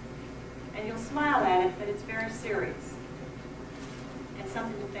 And you'll smile at it, but it's very serious and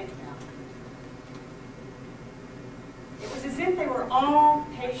something to think about. It was as if they were all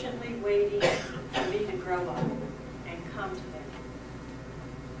patiently waiting for me to grow up and come to them.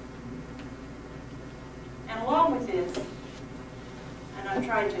 And along with this, and I'm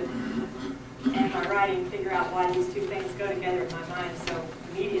trying to, in my writing, figure out why these two things go together in my mind so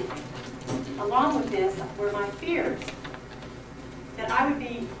immediately. Along with this were my fears that I would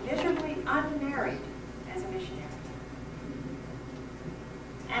be miserably unmarried as a missionary.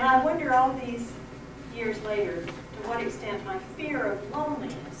 And I wonder all these years later to what extent my fear of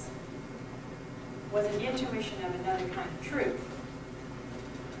loneliness was an intuition of another kind of truth.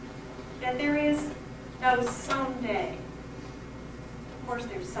 That there is no someday. Of course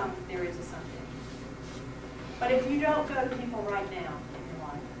there is a someday. But if you don't go to people right now in your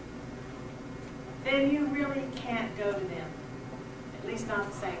life, then you really can't go to them. At least not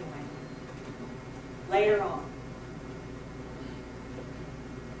the same way. Later on.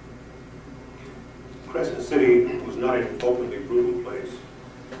 Crescent City was not an openly brutal place.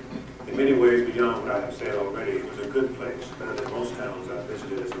 In many ways, beyond what I have said already, it was a good place, better than most towns I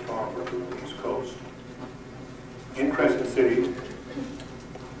visited as a farm worker on the East Coast. In Crescent City,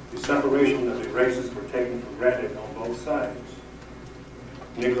 the separation of the races were taken for granted on both sides.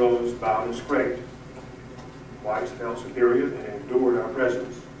 Negroes bowed and scraped. Whites felt superior and endured our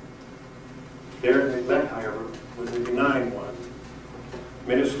presence. Their neglect, however, was a benign one.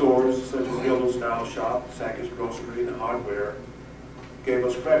 Many stores, such as Gildo's Style Shop, Sackett's Grocery, and Hardware, gave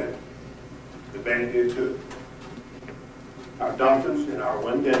us credit. The bank did too. Our doctors and our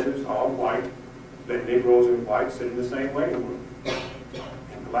one dentist, all white, let Negroes and whites sit in the same waiting room.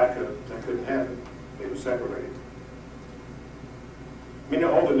 In Palatka, that couldn't happen. They were separated. Many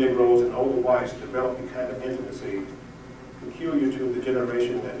older Negroes and older whites developed a kind of intimacy peculiar to the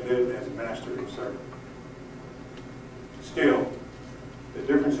generation that lived as master and servant. Still, the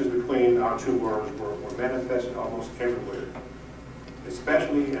differences between our two worlds were manifested almost everywhere,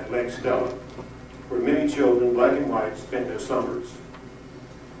 especially at Lake Stella, where many children, black and white, spent their summers.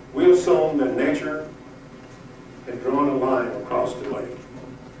 We assumed that nature had drawn a line across the lake,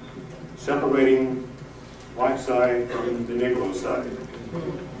 separating white side from the Negro side.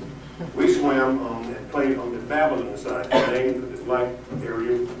 We swam and played on the Babylon side, named for the black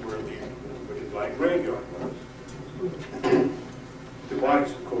area where the black graveyard was. The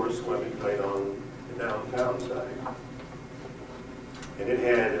whites, of course, swam and played on the downtown side. And it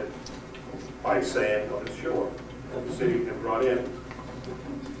had white sand on its shore that the city had brought in.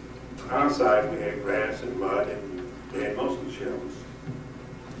 On our side, we had grass and mud, and they had mostly shells.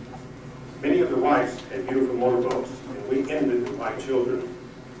 Many of the whites had beautiful motorboats, and we envied the white children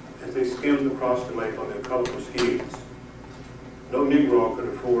as they skimmed across the lake on their colorful skis. No Negro could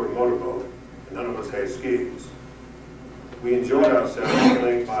afford a motorboat, and none of us had skis. We enjoyed ourselves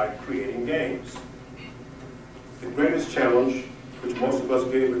sailing by creating games. The greatest challenge, which most of us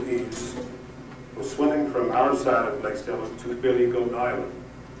gave with ease, was swimming from our side of Lake Stella to Billy Goat Island.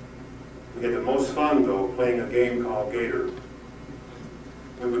 We had the most fun, though, playing a game called Gator.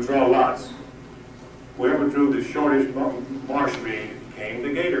 We would draw lots. Whoever drew the shortest marsh reed became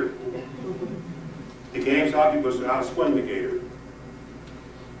the gator. The game's object was to outswim the gator.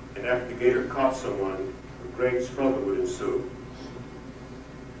 And after the gator caught someone, a great struggle would ensue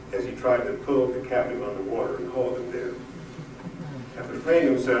as he tried to pull the captive underwater and hold him there. After freeing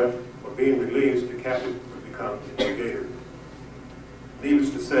himself or being released, the captive would become the gator.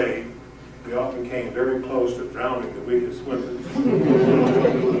 Needless to say, we often came very close to drowning the weakest swimmers.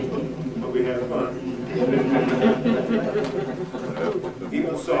 But we had fun.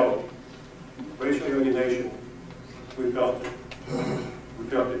 Even so, racial alienation, we felt it. We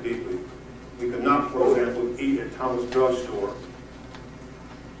felt it deeply. We could not, for example, eat at Thomas Drug Store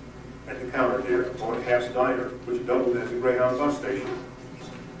at the counter there, or Half's Diner, which doubled as a Greyhound bus station.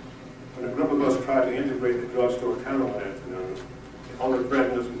 When a group of us tried to integrate the drugstore counter one afternoon, the owner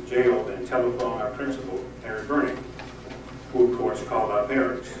threatened us with jail and telephoned our principal, Harry Burney, who of course called our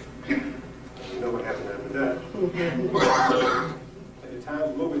parents. You know what happened after that. At the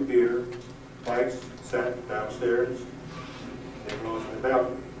Times movie theater, whites sat downstairs, Negroes in the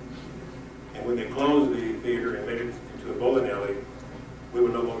balcony. And when they closed the theater and made it into a bowling alley, we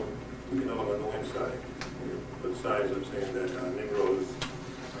could no longer go inside. We put signs up saying that Negroes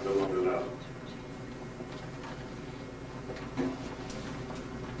are no longer allowed.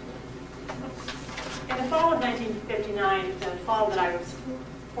 In the fall of 1959, the fall that I was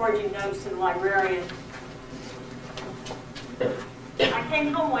forging notes to the librarian, I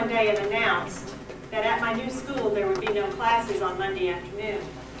came home one day and announced that at my new school there would be no classes on Monday afternoon.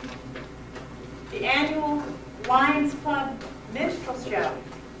 The annual Lions Club minstrel show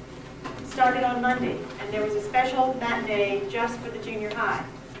started on Monday, and there was a special matinee just for the junior high.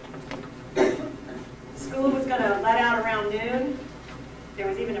 The school was going to let out around noon. There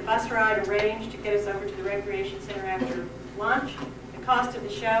was even a bus ride arranged to get us over to the recreation center after lunch. The cost of the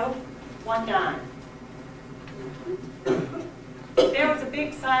show, $1 dime. There was a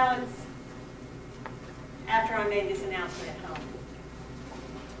big silence after I made this announcement at home.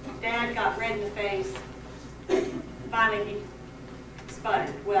 Dad got red in the face. Finally, he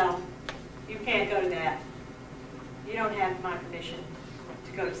sputtered, "Well, you can't go to that. You don't have my permission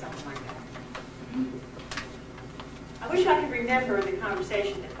to go to something like that." I wish I could remember the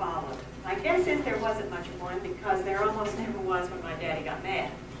conversation that followed. My guess is there wasn't much of one, because there almost never was when my daddy got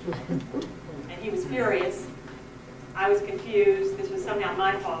mad. And he was furious. I was confused. This was somehow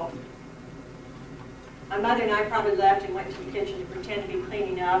my fault. My mother and I probably left and went to the kitchen to pretend to be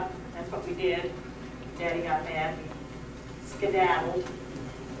cleaning up. That's what we did. Daddy got mad. We skedaddled.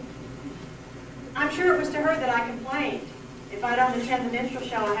 I'm sure it was to her that I complained. If I don't attend the minstrel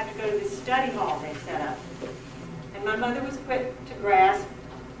show, I have to go to this study hall they set up. And my mother was quick to grasp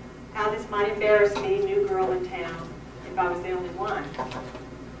how this might embarrass me, new girl in town, if I was the only one.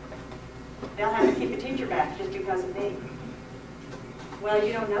 They'll have to keep a teacher back just because of me. Well,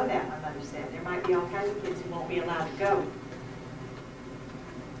 you don't know that, my mother said. There might be all kinds of kids who won't be allowed to go.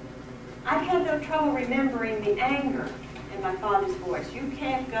 I've had no trouble remembering the anger in my father's voice. You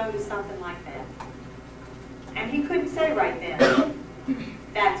can't go to something like that. And he couldn't say right then,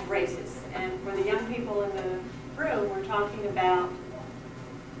 that's racist. And for the young people in the room, we're talking about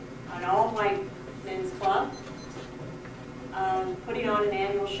an all-white men's club putting on an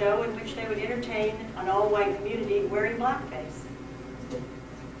annual show in which they would entertain an all-white community wearing blackface.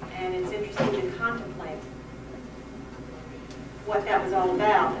 And it's interesting to contemplate what that was all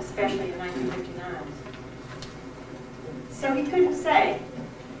about, especially in 1959. So he couldn't say,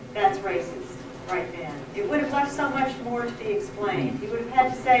 that's racist, right then. It would have left so much more to be explained. He would have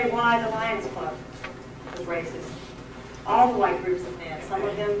had to say why the Lions Club was racist. All the white groups of men, some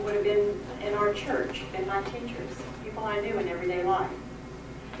of them would have been in our church, been my teachers, people I knew in everyday life.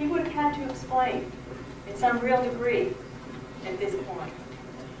 He would have had to explain, in some real degree, at this point,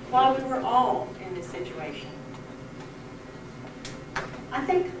 why we were all in this situation. I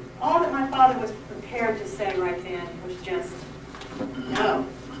think all that my father was prepared to say right then was just, no.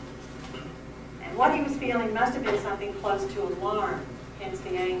 And what he was feeling must have been something close to alarm, hence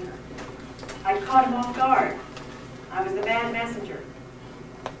the anger. I caught him off guard. I was the bad messenger.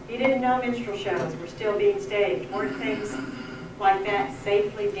 He didn't know minstrel shows were still being staged. Weren't things like that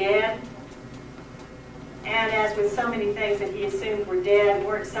safely dead? And as with so many things that he assumed were dead,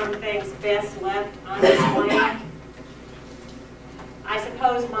 weren't some things best left unexplained? I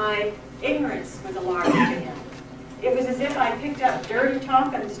suppose my ignorance was alarming to him. It was as if I picked up dirty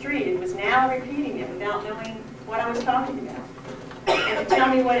talk on the street and was now repeating it without knowing what I was talking about. And to tell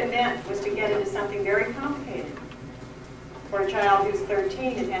me what it meant was to get into something very complicated. For a child who's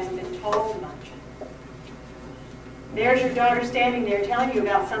 13 and hasn't been told much. There's your daughter standing there telling you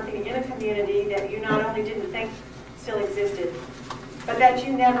about something in a community that you not only didn't think still existed, but that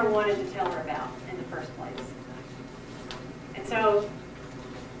you never wanted to tell her about in the first place. And so,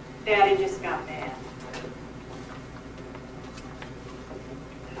 Daddy just got mad.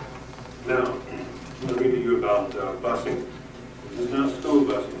 Now, I'm going to read to you about busing. This is not school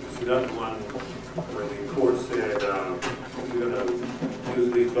busing. This is not the one where the court said we're going to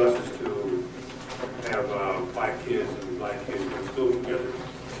use these buses to have white kids and black kids go to school together.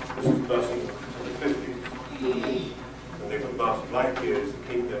 This is busing in the 50s. And they would bus black kids to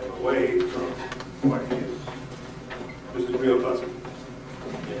keep them away from white kids. This is real busing.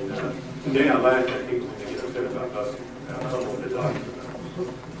 And today I laugh at people when they get upset about busing. I don't know what they're talking about.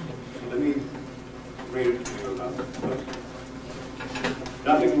 So let me read it to you about busing.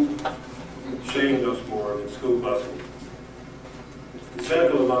 Nothing shamed us more than school busing. The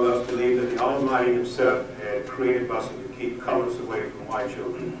cynical among us believed that the Almighty himself had created busing to keep colors away from white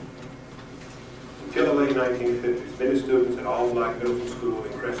children. Until the late 1950s, many students at all black middle school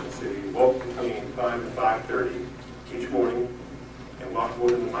in Crescent City walked between 5 and 5:30 each morning and walked more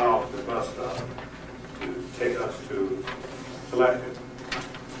than a mile to the bus stop to take us to Selected.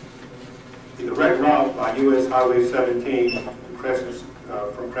 The direct route by U.S. Highway 17 to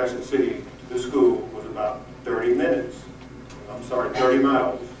from Crescent City to school was about 30 minutes. I'm sorry, 30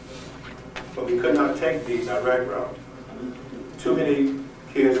 miles. But we could not take the direct route. Too many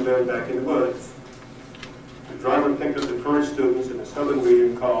kids lived back in the woods. The driver picked up the tourist students in the southern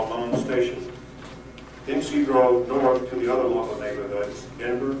region called Long Station. Then she drove north to the other local neighborhoods,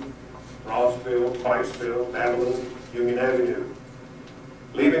 Denver, Rossville, Pikesville, Babylon, Union Avenue.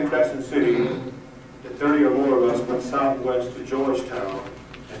 Leaving Crescent City, the 30 or more of us went southwest to Georgetown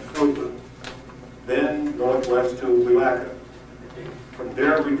and Fruitland, then northwest to Willaca. From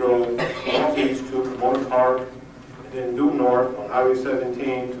there we drove northeast to Pomona Park, and then due north on Highway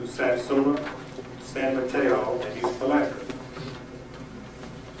 17 to Satsuma, San Mateo, and East Palatka.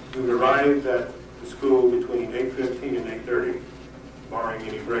 We arrived at the school between 8:15 and 8:30. barring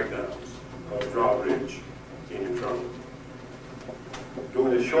any breakdowns or drawbridge being in trouble.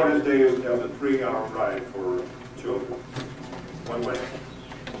 During the shortest days of the 3-hour ride for children, one way.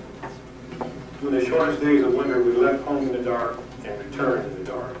 During the shortest days of winter, we left home in the dark and returned in the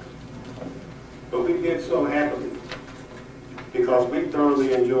dark. But we did so happily because we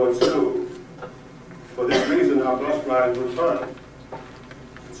thoroughly enjoyed school. For this reason, our bus rides were fun.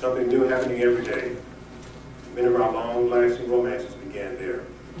 Something new happening every day. Many of our long-lasting romances began there.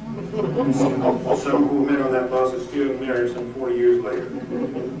 Some who met on that bus are still married some 40 years later.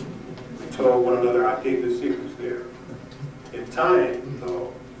 We told one another our deepest secrets there. In time,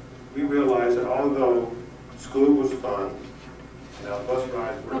 though, we realized that although school was fun and our bus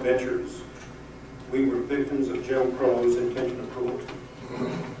rides were adventures, we were victims of Jim Crow's intentional cruelty.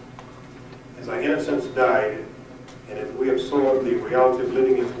 As our innocence died, and as we absorbed the reality of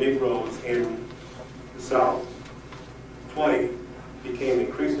living as Negroes in the South, play became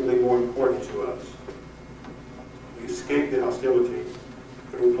increasingly more important to us. We escaped the hostility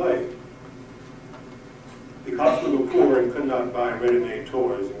through play. Because we were poor and could not buy ready-made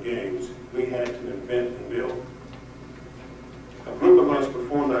toys and games, we had to invent and build. A group of us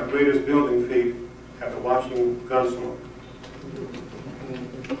performed our greatest building feat after watching Gunsmoke.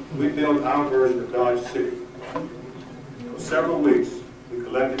 We built our version of Dodge City. For several weeks, we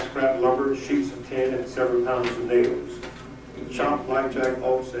collected scrap lumber, sheets of tin, and several pounds of nails, chopped blackjack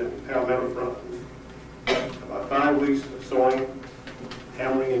oaks and palmetto fronds. About 5 weeks of sawing,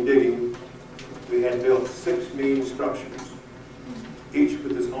 hammering, and digging, we had built 6 mean structures, each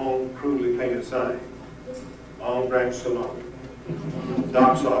with its own crudely painted sign. Long Branch Salon,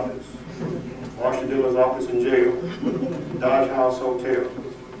 Doc's office, Marshall Dillon's office and jail, Dodge House Hotel,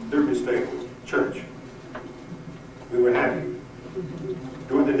 Liberty Stable, church. We were happy.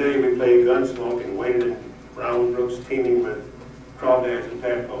 During the day, we played Gunsmoke and waited in brown brooks teeming with crawdads and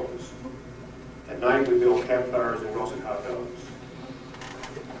tadpoles. At night, we built campfires and roasted hot dogs.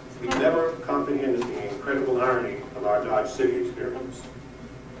 We never comprehended the incredible irony of our Dodge City experience.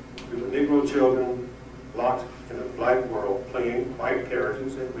 We were Negro children locked in a black world, playing white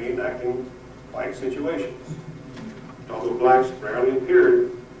characters and reenacting white situations. And although blacks rarely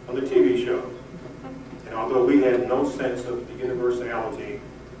appeared on the TV shows, and although we had no sense of the universality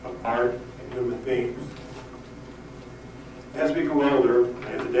of art and human beings, as we grew older, and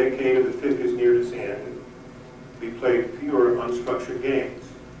as the decade of the 50s neared its end, we played pure, unstructured games.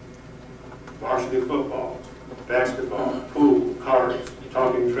 Varsity football, basketball, pool, cards,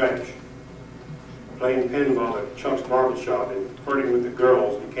 talking trash. Playing pinball at Chuck's barbershop and flirting with the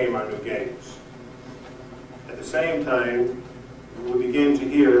girls became our new games. At the same time, we would begin to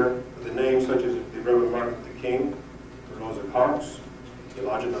hear the names such as the Reverend Martin Luther King, Rosa Parks,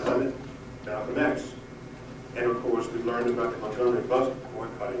 Elijah Muhammad, Malcolm X. And of course, we learned about the Montgomery bus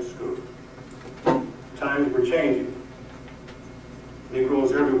boycott in school. Times were changing.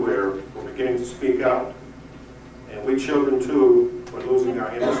 Negroes everywhere were beginning to speak out. And we children, too, were losing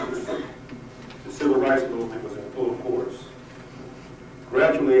our innocence. The civil rights movement was in full force.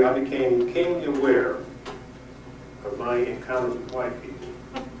 Gradually, I became keenly aware of my encounters with white people.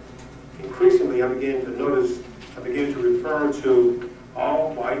 Increasingly, I began to refer to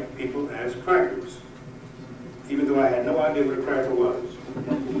all white people as crackers, even though I had no idea what a cracker was.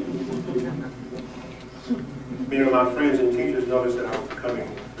 Many of my friends and teachers noticed that I was becoming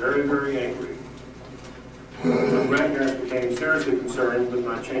very, very angry. My grandparents became seriously concerned with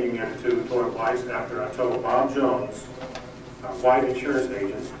my changing attitude toward whites after I told Bob Jones, our white insurance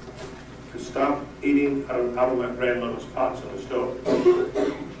agent, to stop eating out of my grandmother's pots on the stove.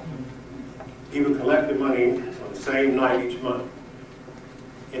 He would collect the money on the same night each month.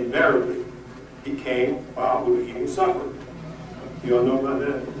 Invariably, he came while we were eating supper. You all know about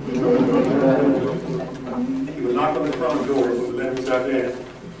that? He would knock on the front door, but would let him step in.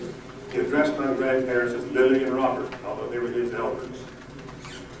 He addressed my grandparents as Lily and Robert, although they were his elders.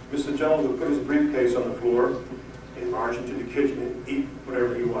 Mr. Jones would put his briefcase on the floor and march into the kitchen and eat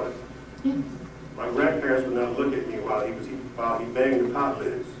whatever he wanted. My grandparents would not look at me while he banged the pot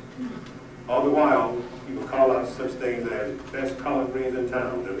lids. All the while, he would call out such things as best collard greens in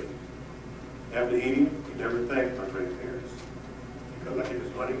town, Lily. After eating, he never thanked my grandparents. He collected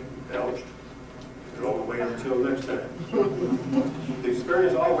his money, belched, and drove away until next time. The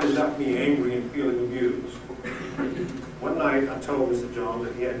experience always left me angry and feeling abused. One night, I told Mr. Jones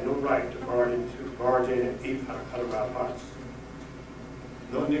that he had no right to barge in and eat out of our pots.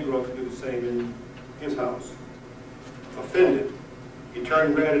 No Negro could do the same in his house. Offended, he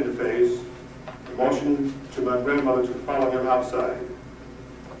turned red in the face and motioned to my grandmother to follow him outside.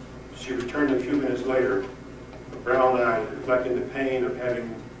 She returned a few minutes later, brown eyes reflecting the pain of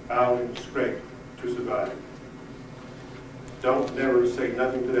having bowed and scraped to survive. Don't never say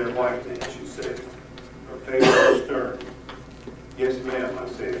nothing to that white man, she said. Her face was stern. Yes, ma'am, I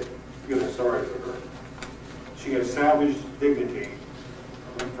said, feeling sorry for her. She had salvaged dignity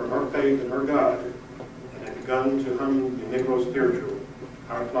from her faith in her God and had begun to hum the Negro spiritual,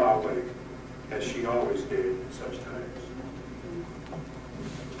 Our Fly Away, as she always did at such times.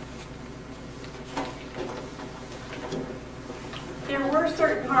 There were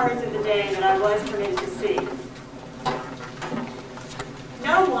certain parts of the day that I was permitted to see.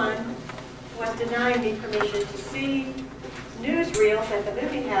 No one was denying me permission to see newsreels at the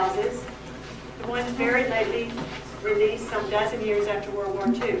movie houses, the ones very lately released some dozen years after World War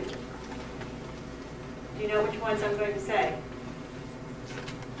II. Do you know which ones I'm going to say?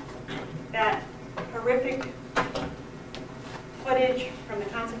 That horrific footage from the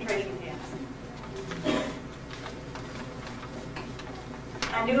concentration camps.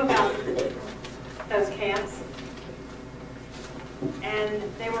 I knew about those camps, and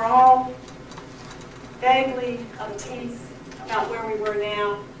they were all vaguely of a piece about where we were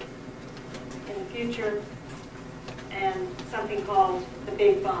now in the future, and something called the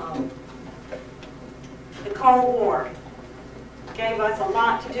Big Bomb. The Cold War gave us a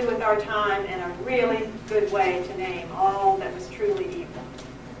lot to do with our time and a really good way to name all that was truly evil.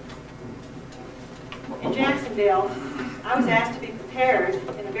 In Jacksonville, I was asked to be prepared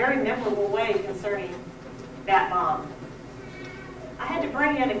in a very memorable way concerning that bomb. I had to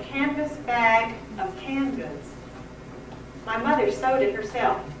bring in a canvas bag of canned goods. My mother sewed it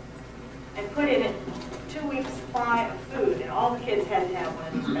herself and put in it a 2-week supply of food, and all the kids had to have one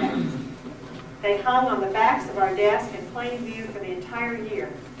of these bags. They hung on the backs of our desk in plain view for the entire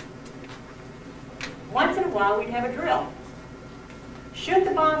year. Once in a while, we'd have a drill. Should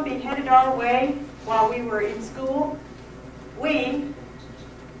the bomb be headed our way while we were in school, we,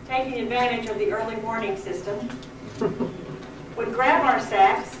 taking advantage of the early warning system, would grab our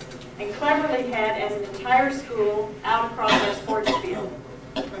sacks and cleverly head as an entire school out across our sports field.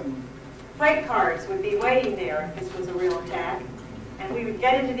 Freight cars would be waiting there if this was a real attack, and we would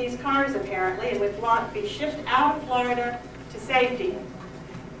get into these cars apparently and would be shipped out of Florida to safety,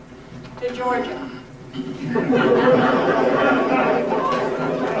 to Georgia.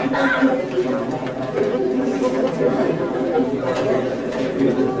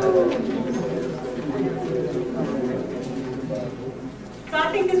 So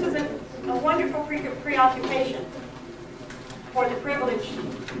I think this was a wonderful preoccupation for the privileged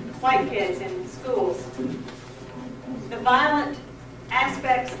white kids in schools. The violent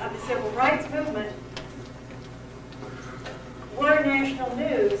aspects of the civil rights movement were national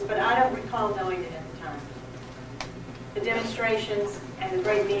news, but I don't recall knowing it at the time. The demonstrations and the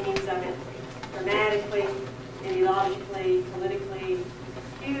great meanings of it, dramatically, ideologically, politically,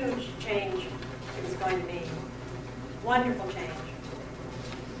 huge change it was going to be. Wonderful change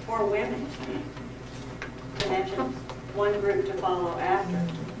for women, to mention one group to follow after.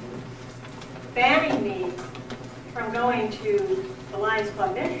 Banning me from going to the Lions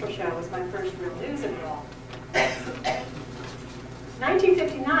Club minstrel show was my first real news of it all.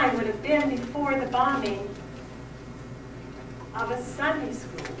 1959 would have been before the bombing of a Sunday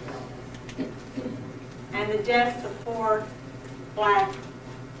school building and the deaths of 4 black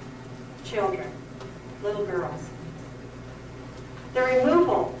children, little girls. The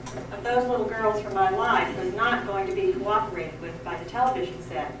removal of those little girls from my life was not going to be cooperated with by the television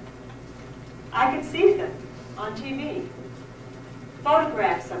set. I could see them on TV,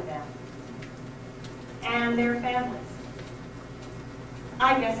 photographs of them and their families.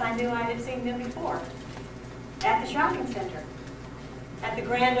 I guess I knew I had seen them before, at the shopping center, at the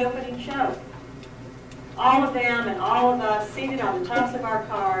grand opening show. All of them and all of us seated on the tops of our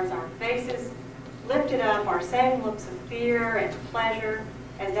cars, our faces lifted up, our same looks of fear and pleasure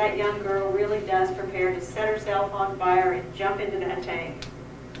as that young girl really does prepare to set herself on fire and jump into that tank.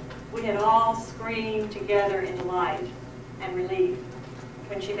 We had all screamed together in delight and relief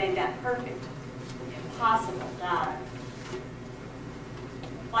when she made that perfect, impossible dive.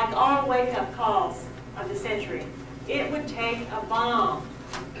 Like all wake-up calls of the century, it would take a bomb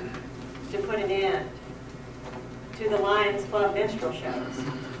to put an end to the Lions Club minstrel shows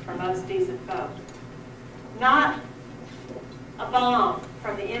for most decent folk. Not a bomb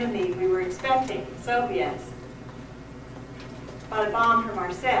from the enemy we were expecting, Soviets, but a bomb from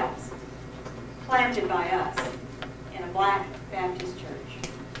ourselves, planted by us in a black Baptist church.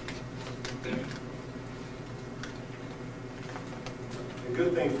 The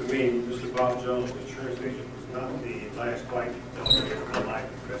good thing for me, Mr. Bob Jones, the insurance agent, was not the last white delegate of my life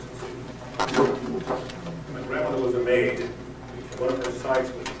in Crescent City. My grandmother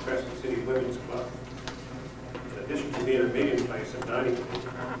dining room.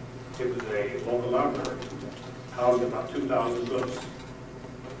 It was a local library, housing about 2,000 books.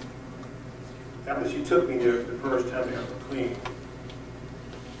 After she took me there the first time to have it cleaned,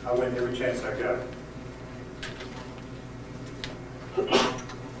 I went every chance I got.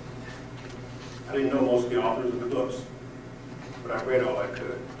 I didn't know most of the authors of the books, but I read all I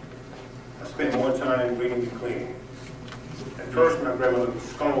could. I spent more time reading than cleaning. At first, my grandmother would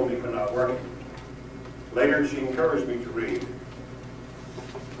scold me for not working. Later, she encouraged me to read.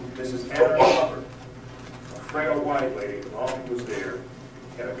 Mrs. Anna Hubbard, a frail white lady who often was there,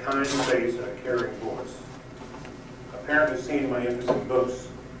 had a kind face and a caring voice. Apparently seeing my interest in books,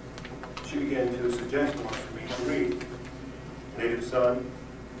 she began to suggest ones for me to read. Native Son,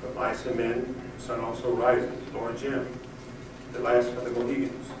 Of Mice and Men, Sun Also Rises, Lord Jim, The Last of the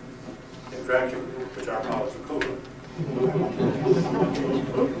Mohegans, and Dracula, which I call Dracula.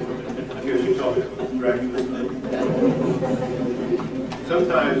 Here she told me it was Dracula's son.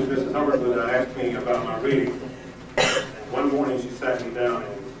 Sometimes Mrs. Hubbard would ask me about my reading. And one morning she sat me down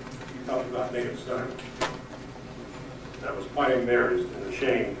and talked about Native Son. And I was quite embarrassed and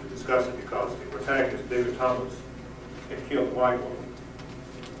ashamed to discuss it because the protagonist, David Thomas, had killed a white woman.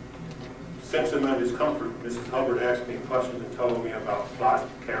 Sensing my discomfort, Mrs. Hubbard asked me questions and told me about plot,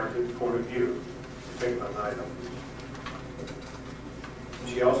 character, point of view to take my mind off.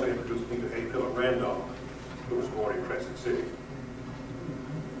 She also introduced me to A. Philip Randolph, who was born in Crescent City.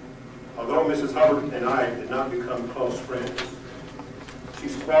 Although Mrs. Hubbard and I did not become close friends, she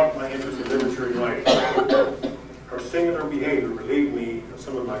sparked my interest in literature and writing. Her singular behavior relieved me of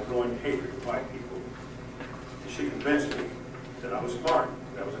some of my growing hatred of white people. And she convinced me that I was smart,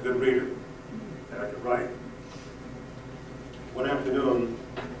 that I was a good reader, that I could write. One afternoon,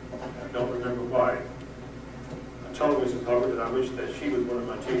 I don't remember why, I told Mrs. Hubbard that I wished that she was one of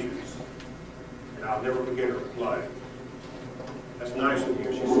my teachers, and I'll never forget her reply. That's nice of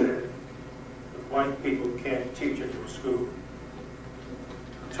you, she said, but white people can't teach at your school.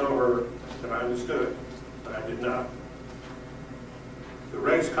 I told her that I understood, but I did not. The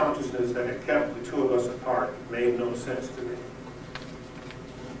race consciousness that had kept the two of us apart made no sense to me.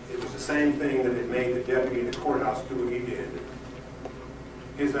 It was the same thing that had made the deputy in the courthouse do what he did.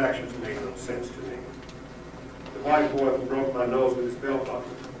 His actions made no sense to me. The white boy who broke my nose with his belt buckle,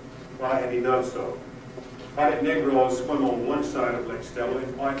 why had he done so? Why did Negroes swim on one side of Lake Stella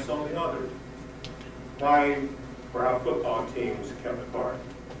and whites on the other? Why were our football teams kept apart?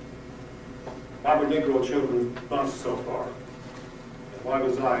 Why were Negro children bussed so far? And why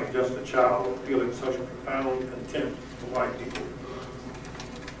was I, just a child, feeling such a profound contempt for white people?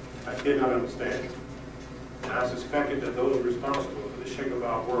 I did not understand. And I suspected that those responsible for the shape of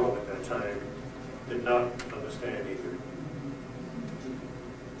our world at that time did not understand either.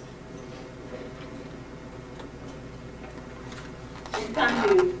 We've come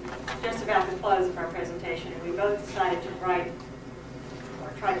to just about the close of our presentation, and we both decided to write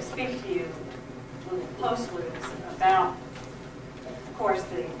or try to speak to you little postludes about, of course,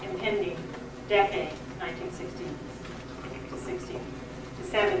 the impending decade, 1960 to 60 to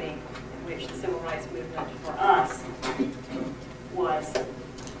 70, in which the civil rights movement for us was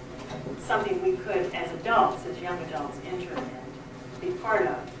something we could, as adults, as young adults, enter and be part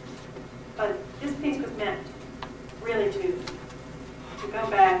of. But this piece was meant really to go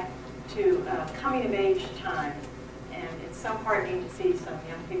back to coming of age time. And it's so heartening to see some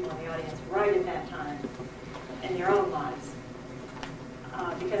young people in the audience right at that time in their own lives.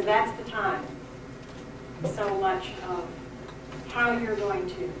 Because that's the time so much of how you're going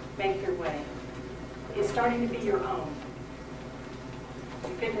to make your way is starting to be your own.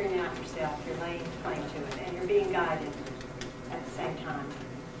 You're figuring out yourself, you're laying claim to it, and you're being guided at the same time.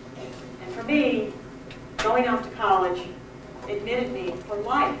 And for me, going off to college admitted me for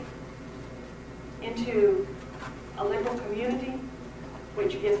life into a liberal community,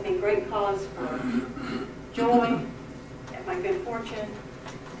 which gives me great cause for joy and my good fortune.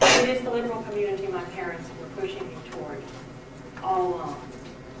 It is the liberal community my parents were pushing me toward all along.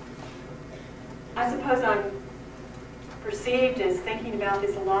 I suppose I'm perceived as thinking about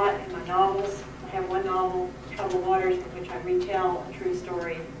this a lot in my novels. I have one novel, Troubled Waters, in which I retell a true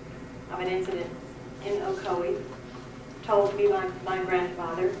story of an incident in Ocoee, told to be my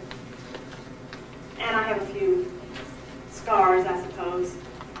grandfather. And I have a few scars, I suppose,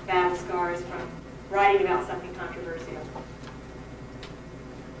 battle scars from writing about something controversial.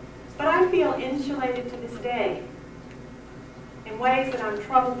 But I feel insulated to this day in ways that I'm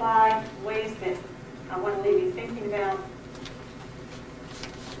troubled by, ways that I want to leave you thinking about.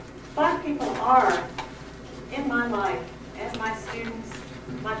 Black people are, in my life, as my students,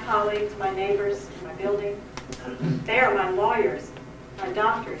 my colleagues, my neighbors in my building, they are my lawyers,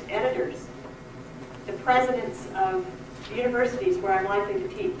 doctors, editors, the presidents of universities where I'm likely to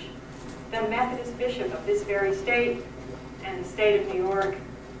teach, the Methodist bishop of this very state and the state of New York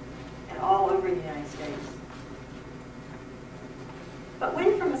and all over the United States. But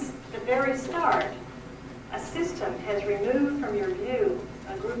when from the very start, a system has removed from your view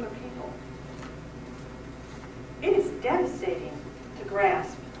a group of people, it is devastating to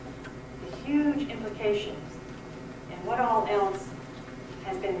grasp the huge implications and what all else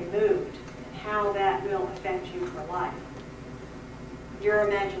has been removed and how that will affect you for life. Your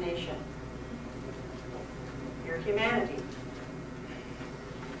imagination, your humanity.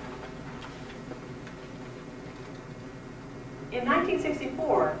 In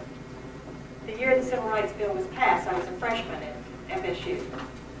 1964, the year the Civil Rights Bill was passed, I was a freshman at FSU.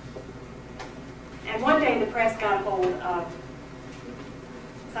 And one day the press got hold of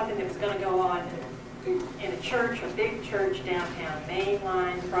something that was going to go on in a church, a big church downtown,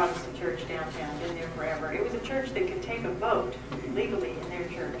 mainline Protestant church downtown, been there forever. It was a church that could take a vote legally in their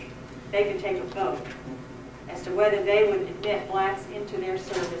church. They could take a vote as to whether they would admit blacks into their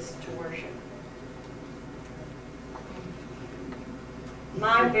service to worship.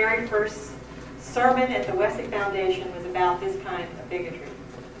 My very first sermon at the Wesley Foundation was about this kind of bigotry.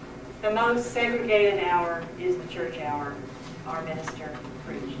 The most segregated hour is the church hour, our minister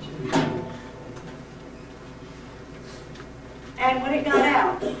preached. And when it got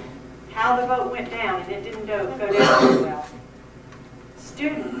out, how the vote went down, and it didn't go down very well.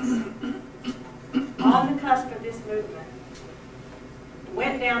 Students on the cusp of this movement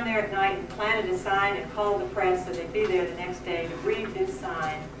went down there at night and planted a sign and called the press so they'd be there the next day to read this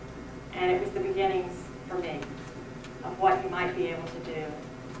sign. And it was the beginnings for me of what you might be able to do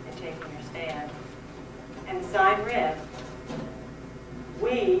in taking your stand. And the sign read,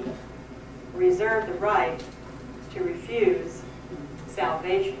 "We reserve the right to refuse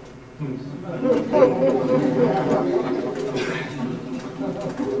salvation." And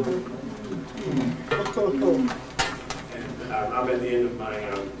I'm at the end of my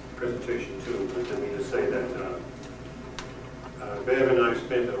presentation too, but let me just say that Bev and I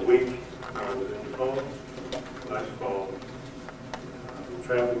spent a week in the fall, last fall,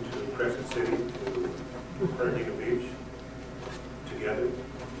 traveling to Crescent City, to Floridians Beach, together. We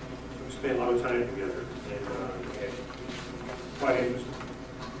spent a lot of time together, and we had quite interesting.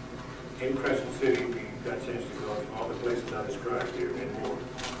 In Crescent City, we got a chance to go to all the places I described here and more.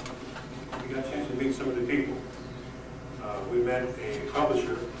 We got a chance to meet some of the people. We met a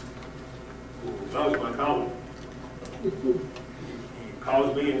publisher who loves my column. He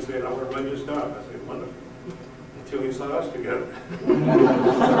calls me and said, "I want to run your stuff." I said, "Wonderful." Until he saw us together.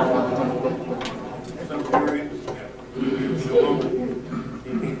 Something very interesting happened.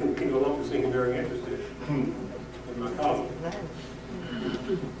 He no longer seemed very interested in my column.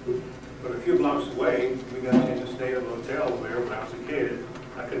 But a few blocks away, we got a chance to stay at a hotel where, when I was a kid,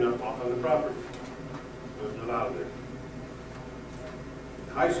 I could not walk on the property. It wasn't allowed there.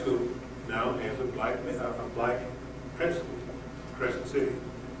 High school now has a black principal, Crescent City.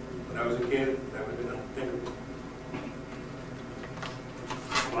 When I was a kid, that would have been unthinkable.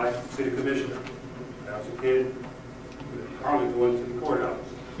 Black city commissioner. When I was a kid, we would hardly go into the courthouse,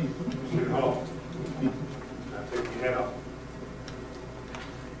 City Hall. I take your hat off.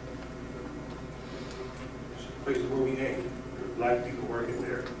 It's a place where we ate. There were black people working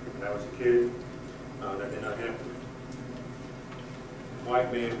there. When I was a kid, that did not happen.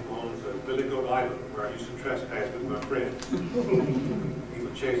 White man who owns a Billy Goat Island, where I used to trespass with my friends. He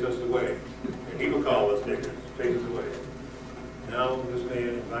would chase us away, and he would call us niggers, chase us away. Now this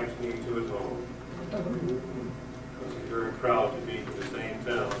man invites me to his home, because he's very proud to be from the same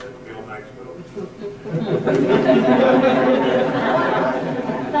town as Bill Maxwell.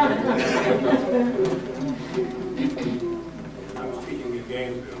 I was teaching in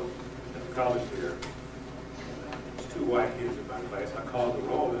Gainesville at the college there. Two white kids in my class. I called the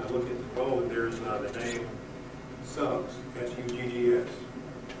roll, and I looked at the roll, and there's the name Suggs, S-U-G-G-S.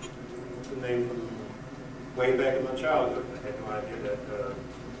 It's the name from way back in my childhood. I had no idea that it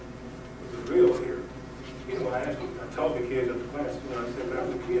was real here. You know, I told the kids at the class, you know, I said, when I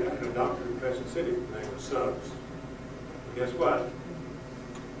was a kid, I had a doctor in Crescent City. His name was Suggs. But guess what?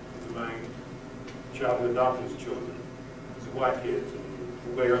 My childhood doctor's children. It's the white kids. And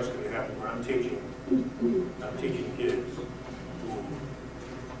where else could it happen where I'm teaching? I'm teaching kids who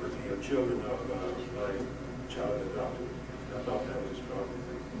were the children of my childhood doctor. I thought that was a strong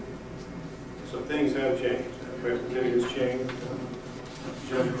thing. So things have changed. Crescent City has changed.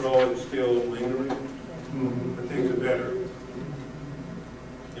 Jim Crow is still lingering, but things are better.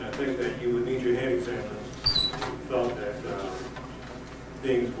 And I think that you would need your head examined if you thought that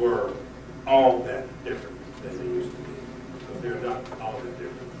things were all that different than they used to be. Because they're not all that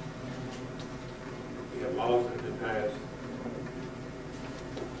different. We have laws that have been passed.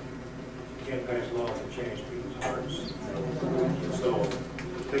 You can't pass laws that change people's hearts. So I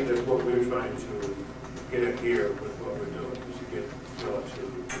think that's what we're trying to get at here with what we're doing, is to get Phil to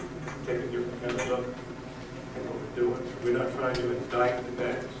take a different kind of look at what we're doing. We're not trying to indict the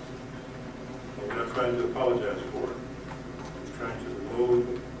past. We're not trying to apologize for it. We're trying to remove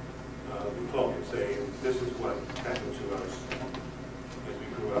the cloak and say, this is what happened to us as we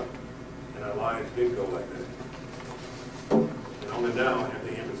grew up. And our lives did go like that. And only now have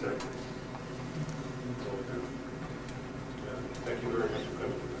they intersected. So, thank you very much for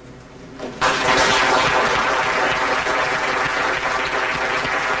coming.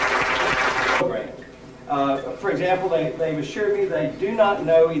 For example, they've assured me they do not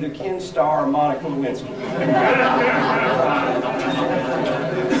know either Ken Starr or Monica Lewinsky.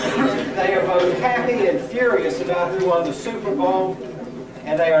 They are both happy and furious about who won the Super Bowl,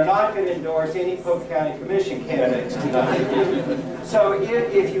 and they are not going to endorse any Polk County Commission candidates tonight. So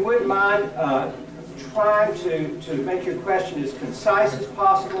if you wouldn't mind trying to make your question as concise as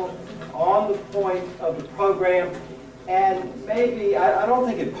possible on the point of the program, and maybe, I don't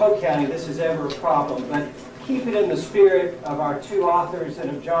think in Polk County this is ever a problem, but keep it in the spirit of our two authors and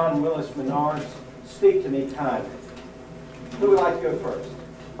of John Willis Menard's Speak to Me Kindly. Who would like to go first?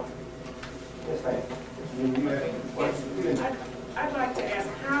 Yes, ma'am. I'd like to ask,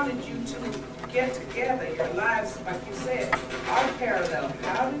 how did you two get together? Your lives, like you said, are parallel.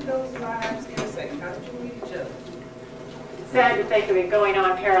 How did those lives intersect? How did you meet each other? Sad to think of it going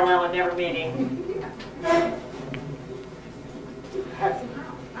on parallel and never meeting.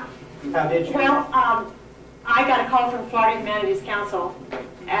 How did you? Well, I got a call from Florida Humanities Council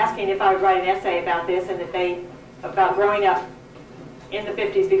asking if I would write an essay about this and about growing up in the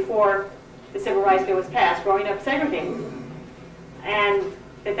 50s before the Civil Rights Bill was passed, growing up segregated. And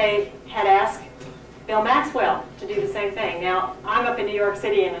that they had asked Bill Maxwell to do the same thing. Now, I'm up in New York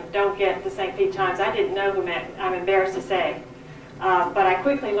City and don't get to St. Pete Times. I didn't know who I'm embarrassed to say. But I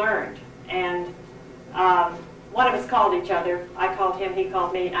quickly learned. And one of us called each other. I called him, he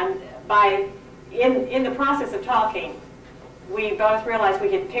called me. And in the process of talking, we both realized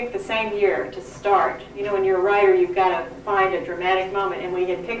we had picked the same year to start. You know, when you're a writer, you've got to find a dramatic moment, and we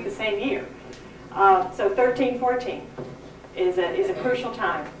had picked the same year. So 13-14 is a crucial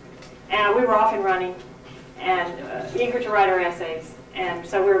time. And we were off and running and eager to write our essays. And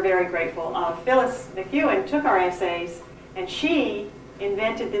so we were very grateful. Phyllis McEwen took our essays, and she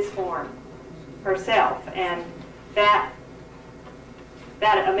invented this form herself. And that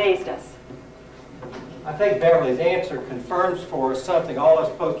amazed us. I think Beverly's answer confirms for us something all us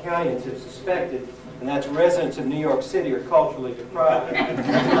Polk Countyans have suspected, and that's residents of New York City are culturally deprived. We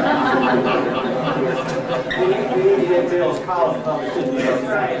need to get Bill's column published in New York.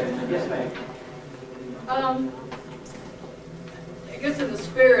 Yes, ma'am. I guess in the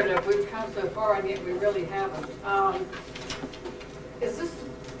spirit of we've come so far and yet we really haven't. Was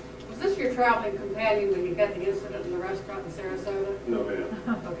this your traveling companion when you got the incident in the restaurant in Sarasota? No, ma'am.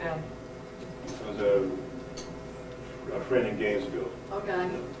 Okay. It was a friend in Gainesville. Okay.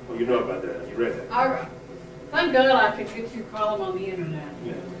 Well, you know about that. You read that. All right. Thank God I could get your column on the internet.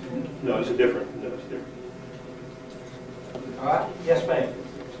 Yeah. No, it's different. All right. Yes, ma'am.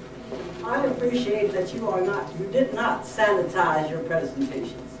 I appreciate that you did not sanitize your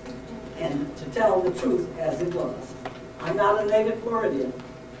presentations, and to tell the truth as it was. I'm not a native Floridian.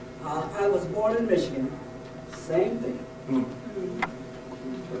 I was born in Michigan. Same thing.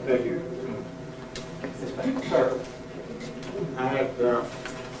 Well, thank you. Yes, ma'am. Sir. I had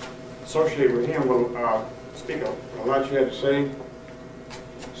associated with him, speak a lot you had to say.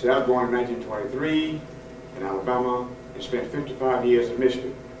 See, I was born in 1923 in Alabama and spent 55 years in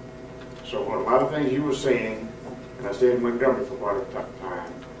Michigan. So a lot of things you were saying, and I stayed in Montgomery for quite a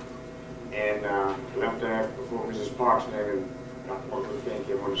time, and left there before Mrs. Parks and Dr. Martin Luther King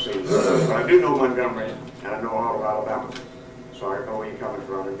came on the scene. But I do know Montgomery, and I know all of Alabama, so I know where you're coming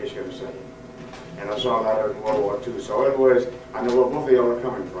from in Michigan and second. And I saw that in World War II, so it was, I know where both of y'all are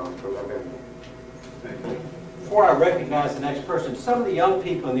coming from, because I've been there. Thank you. Before I recognize the next person, some of the young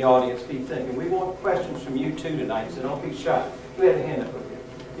people in the audience be thinking, we want questions from you too tonight, so don't be shy. We have a hand up over here.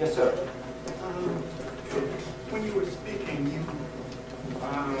 Yes, sir. When you were speaking, you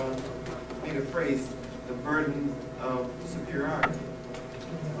made a phrase, the burden of superiority.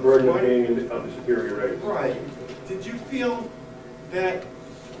 Burden of being of the superior race. Right. Did you feel that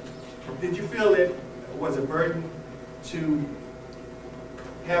it was a burden to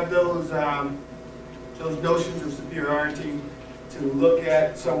have those notions of superiority to look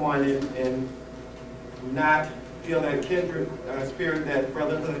at someone and not feel that kindred spirit, that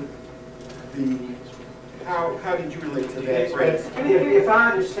brotherhood? How did you relate to that? If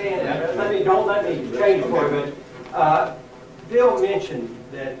I understand it, don't let me change for it, but Bill mentioned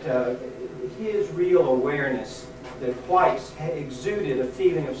that his real awareness that whites exuded a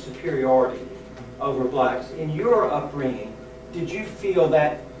feeling of superiority over blacks. In your upbringing, did you feel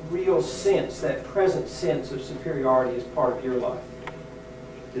that real sense, that present sense of superiority as part of your life?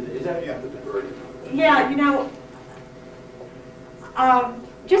 Is that? Yeah, you know,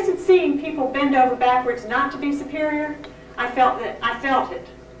 just in seeing people bend over backwards not to be superior, I felt it.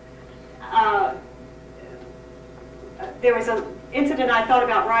 There was an incident I thought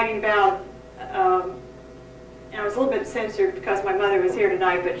about writing about, and I was a little bit censored because my mother was here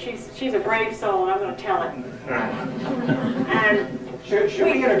tonight, but she's a brave soul, and I'm going to tell it. And should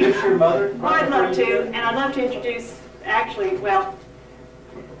we introduce your mother? Well, I'd love to, and I'd love to introduce, actually, well,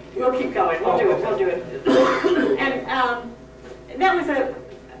 we'll keep going. We'll do it. And that was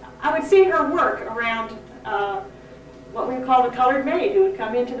I would see her work around what we would call the colored maid who would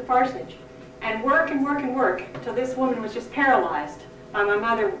come into the parsonage and work and work and work until this woman was just paralyzed by my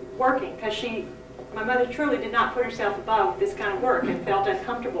mother working, because my mother truly did not put herself above this kind of work and felt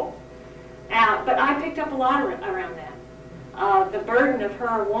uncomfortable. But I picked up a lot around that. The burden of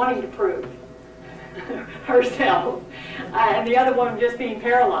her wanting to prove herself, and the other one just being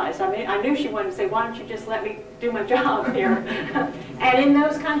paralyzed. I mean, I knew she wanted to say, "Why don't you just let me do my job here?" And in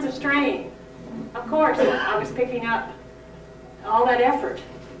those kinds of strain, of course, I was picking up all that effort,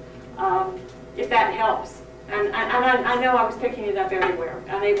 if that helps. And I know I was picking it up everywhere,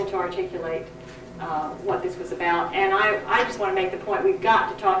 unable to articulate what this was about. And I just want to make the point, we've got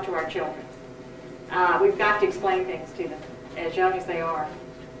to talk to our children. We've got to explain things to them, as young as they are,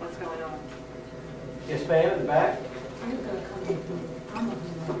 what's going on. Yes, ma'am, in the back. I'm going to come with you. I'm a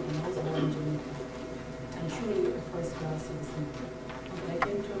American. I was born in Jamaica. And truly a first-class citizen. When I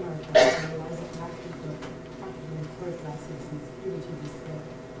came to America, I realized that black people are practically first-class citizens, even to this day.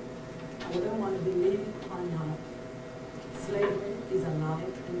 Whether I want to believe it or not, slavery is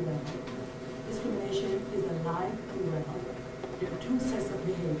alive and well. Discrimination is alive and well. There are two sets of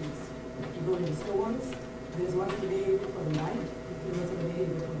behaviors. You go into stores, there's one set of behavior for the white, there's one set of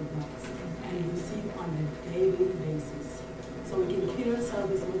behavior for the blacks. And we see it on a daily basis. So we can kid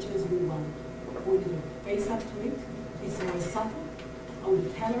ourselves as much as we want. We need to face up to it. It's more subtle. And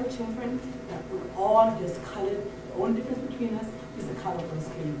we tell our children that we're all just colored. The only difference between us is the color of our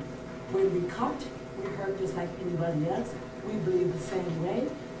skin. When we cut, we hurt just like anybody else. We believe the same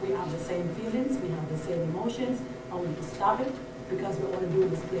way. We have the same feelings. We have the same emotions. And we need to stop it because we want to do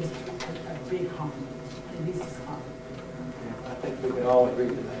this place a big harm. And it needs to stop. I think we can all agree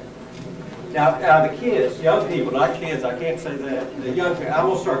to that. Now the kids, young people, not kids, I can't say that. The young people, I'm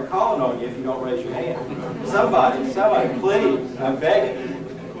going to start calling on you if you don't raise your hand. Somebody, please, I'm begging.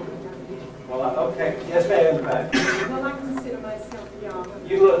 Well, okay. Yes, ma'am, in the back. Well, I consider myself young.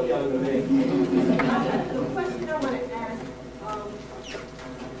 You look young to me. The question I want to ask,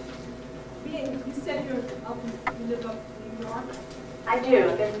 you said you live up in New York? I do.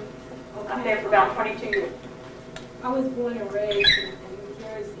 I've been up there for about 22 years. I was born and raised in New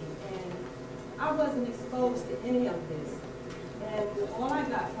Jersey, and I wasn't exposed to any of this. And all I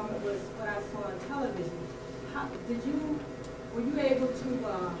got from it was what I saw on television. Were you able to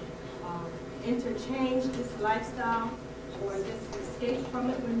interchange this lifestyle or just escape from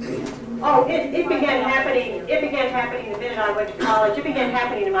it when you Oh, it began happening. It began happening the minute I went to college. It began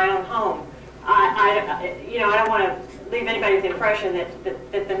happening in my own home. I don't want to leave anybody with the impression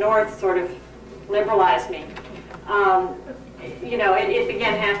that the North sort of liberalized me. It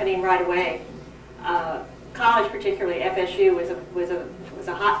began happening right away. College, particularly FSU, was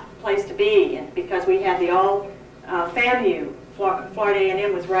a hot place to be, and because we had the all FAMU. Florida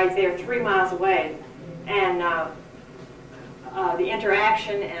A&M was right there, 3 miles away, and the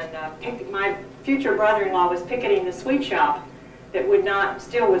interaction and my future brother-in-law was picketing the sweet shop that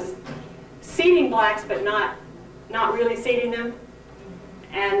still was seating blacks, but not really seating them,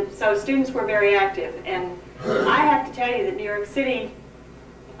 and so students were very active. And I have to tell you that New York City,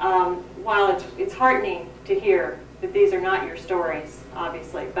 while it's heartening to hear that these are not your stories,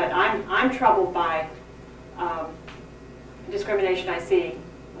 obviously, but I'm troubled by discrimination I see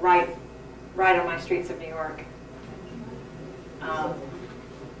right on my streets of New York.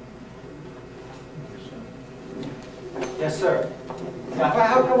 Yes, sir. Now,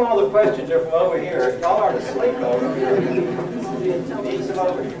 how come all the questions are from over here? Y'all aren't asleep over here. Need some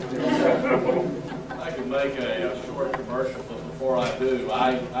over here. I can make a short commercial, but before I do,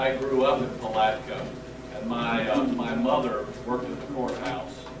 I grew up in Palatka, and my mother worked at the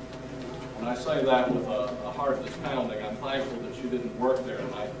courthouse. And I say that with a heart that's pounding. I'm thankful that she didn't work there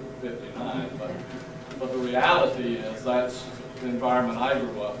in 1959, but the reality is that's the environment I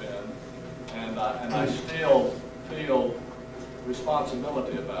grew up in, and I still feel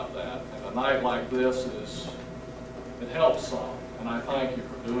responsibility about that. And a night like this it helps some, and I thank you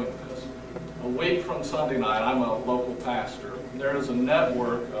for doing this. A week from Sunday night, I'm a local pastor. There is a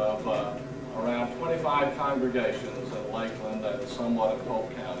network of around 25 congregations in Lakeland and somewhat in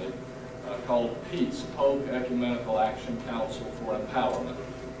Polk County called PEACE, Polk Ecumenical Action Council for Empowerment.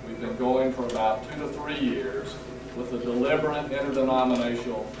 We've been going for about 2 to 3 years with a deliberate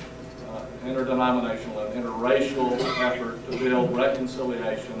interdenominational and interracial effort to build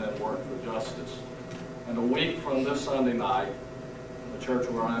reconciliation and work for justice. And a week from this Sunday night, the church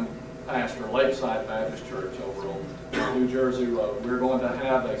where I'm pastor, Lakeside Baptist Church over on New Jersey Road, we're going to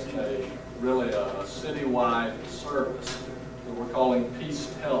have really a citywide service that we're calling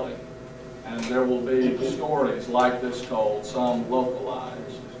Peace Telling. And there will be stories like this told, some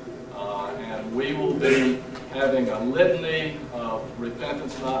localized. And we will be having a litany of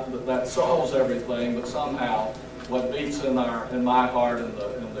repentance, not that solves everything, but somehow what beats in my heart and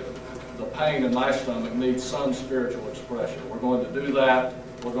the pain in my stomach needs some spiritual expression. We're going to do that.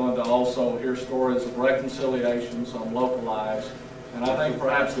 We're going to also hear stories of reconciliation, some localized. And I think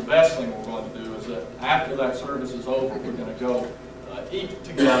perhaps the best thing we're going to do is that after that service is over, we're going to go eat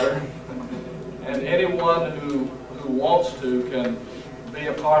together. And anyone who wants to can be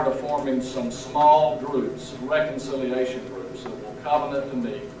a part of forming some small groups, reconciliation groups, that will covenant to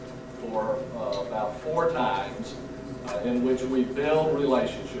meet for about 4 times in which we build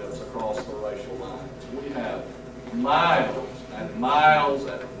relationships across the racial lines. We have miles and miles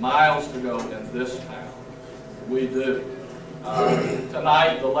and miles to go in this town. We do.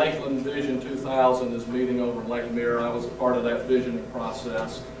 Tonight, the Lakeland Vision 2000 is meeting over in Lake Mirror. I was a part of that visioning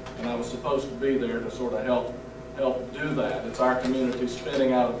process, and I was supposed to be there to sort of help do that. It's our community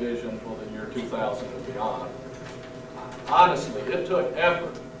spinning out a vision for the year 2000 and beyond. Honestly, it took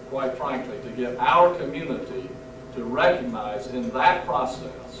effort, quite frankly, to get our community to recognize in that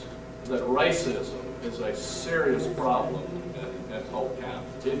process that racism is a serious problem in Polk County.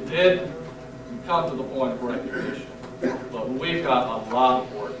 It did come to the point of recognition, but we've got a lot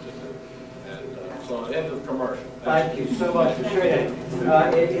of work to do. And so, end of the commercial. Thank you so much for sharing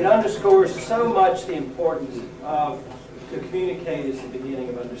that. It underscores so much the importance of to communicate is the beginning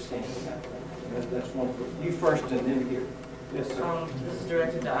of understanding. That's wonderful. You first and then here. Yes, sir. This is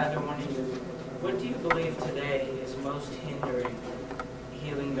directed to either one of you. What do you believe today is most hindering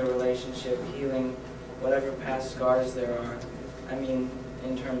healing the relationship, healing whatever past scars there are? I mean,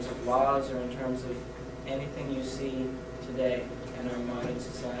 in terms of laws or in terms of anything you see today in our modern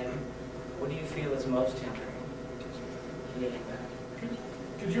society? What do you feel is most hindering healing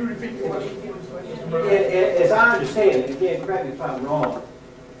that? Could you repeat your question? As I understand it, again, correct me if I'm wrong,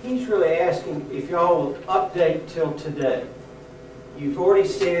 he's really asking if y'all will update till today. You've already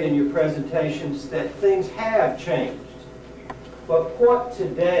said in your presentations that things have changed. But what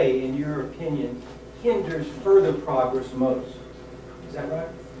today, in your opinion, hinders further progress most? Is that right?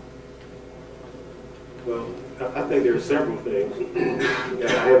 Well, I think there are several things, and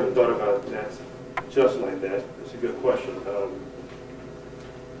I haven't thought about that just like that. It's a good question.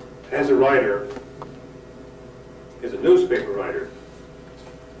 As a writer, as a newspaper writer,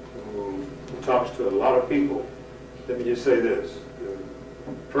 who talks to a lot of people, let me just say this.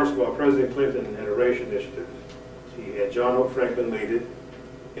 First of all, President Clinton had a race initiative. He had John Hope Franklin lead it,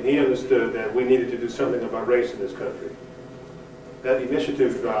 and he understood that we needed to do something about race in this country. That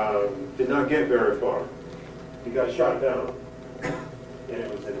initiative did not get very far. He got shot down,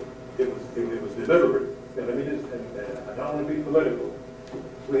 and it was deliberate. And let me just, I don't want to be political.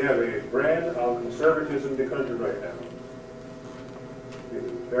 We have a brand of conservatism in the country right now. We have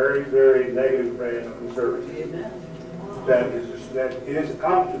a very, very negative brand of conservatism that is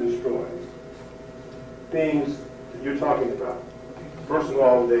out to destroy things that you're talking about. First of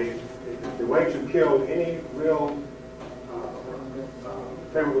all, the way to kill any real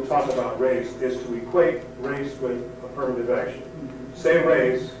favorable talk about race is to equate race with affirmative action. Say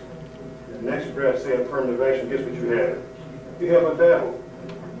race, the next breath say affirmative action, guess what you have? You have a battle.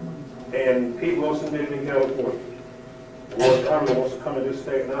 And Pete Wilson did it in California. Ward Carter wants to come to this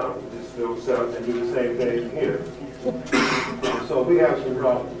state now, just go south and do the same thing here. And so we have some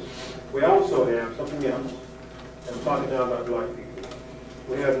problems. We also have something else. I'm talking now about black people.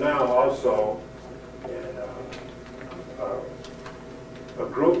 We have now also a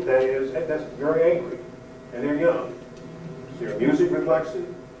group that's very angry, and they're young. Their music reflects it.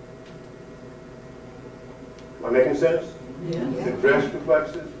 Am I making sense? Yeah. The dress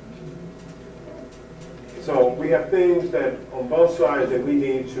reflects it. So we have things that on both sides that we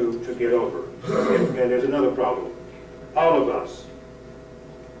need to get over. And there's another problem. All of us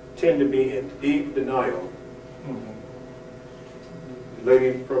tend to be in deep denial. The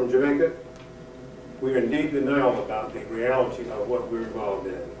lady from Jamaica, we're in deep denial about the reality of what we're involved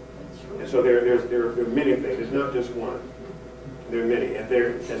in. And so there are many things. It's not just one. There are many. And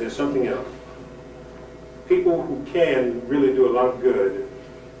there's something else. People who can really do a lot of good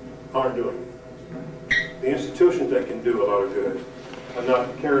aren't doing it. The institutions that can do a lot of good are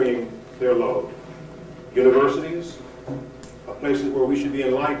not carrying their load. Universities are places where we should be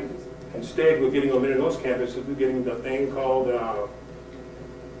enlightened. Instead, we're getting on many of those campuses, we're getting the thing called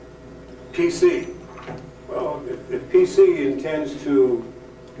PC. Well, if PC intends to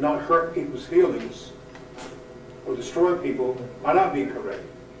not hurt people's feelings or destroy people, why not be correct?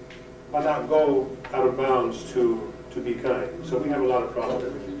 Why not go out of bounds to be kind? So we have a lot of problems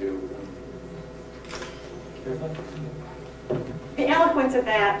that we can deal with. The eloquence of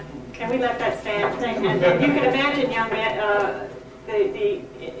that, can we let that stand? And you can imagine, young man, the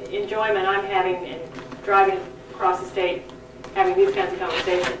enjoyment I'm having in driving across the state, having these kinds of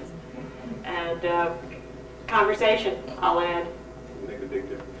conversations. And conversation, I'll add. Make a big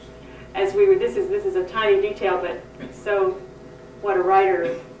difference. As we were, this is a tiny detail, but so what a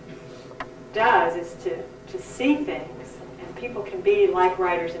writer does is to see things, and people can be like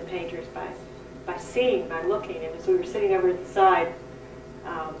writers and painters by seeing, by looking. And as we were sitting over at the side,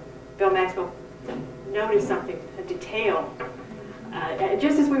 Bill Maxwell noticed something, a detail,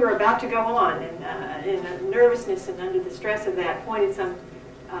 just as we were about to go on, and in the nervousness and under the stress of that, pointed some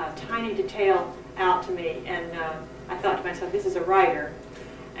tiny detail out to me, and I thought to myself, this is a writer,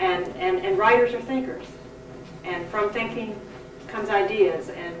 and writers are thinkers, and from thinking comes ideas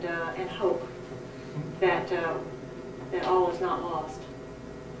and hope that all is not lost.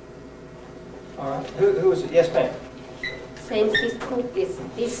 All right. Who is it? Yes, ma'am. Since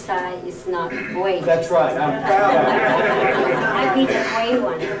this side is not great. That's right. I'm proud of it. I'll be the great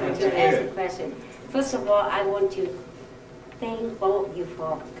one to answer the question. First of all, I want to thank both of you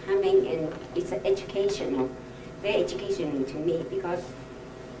for coming, and it's educational, very educational to me, because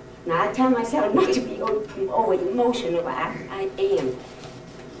now I tell myself not to be over emotional, but I am.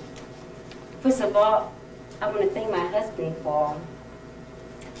 First of all, I want to thank my husband for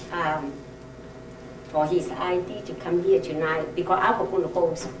his idea to come here tonight, because I was going to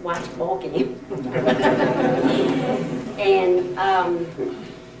go watch ball game. And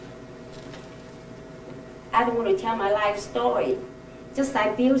I don't want to tell my life story. Just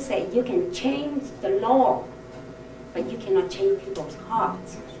like Bill said, you can change the law, but you cannot change people's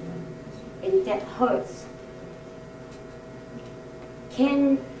hearts. And that hurts.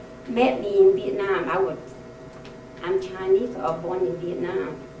 Ken met me in Vietnam. I'm Chinese, I was born in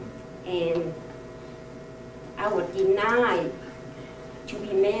Vietnam. And I was denied to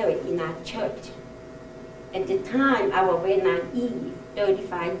be married in our church. At the time, I was very naive.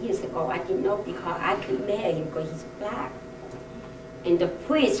 35 years ago, I didn't know because I could marry him because he's black. And the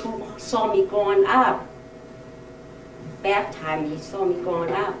priest who saw me growing up, baptized me, saw me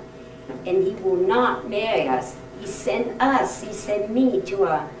growing up, and he will not marry us. He sent me to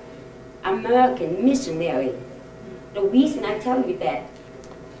an American missionary. The reason I tell you that,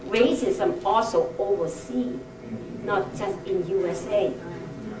 racism also overseas, not just in USA.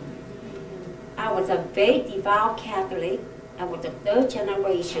 I was a very devout Catholic. I was the third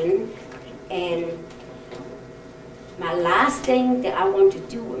generation, and my last thing that I want to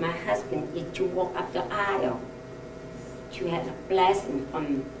do with my husband is to walk up the aisle, to have a blessing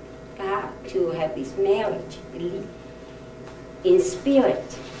from God, to have this marriage in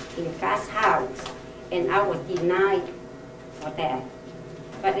spirit, in God's house, and I was denied for that.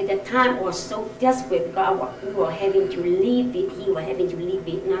 But at the time, I was so desperate because we were having to leave, he was having to leave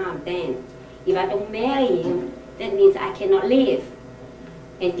Vietnam then. If I don't marry him, that means I cannot live.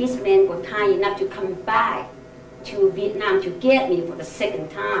 And this man was kind enough to come back to Vietnam to get me for the second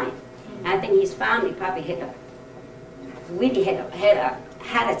time. I think his family probably had a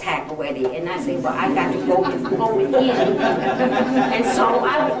heart attack already. And I said, well, I got to go with him. And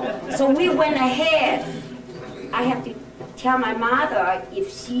so we went ahead. I have to tell my mother,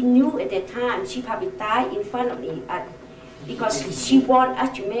 if she knew at that time, she probably died in front of me. Because she wanted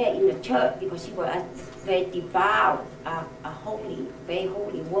us to marry in the church, because she was a very devout, a holy, very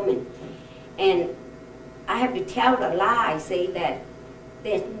holy woman. And I have to tell the lie, say that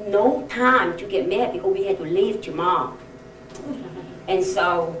there's no time to get married because we had to leave tomorrow. And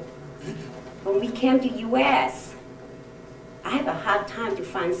so when we came to U.S., I have a hard time to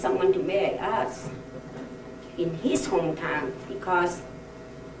find someone to marry us. in his hometown because,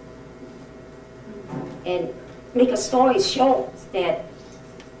 and make a story short, that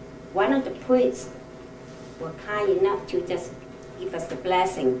one of the priests were kind enough to just give us the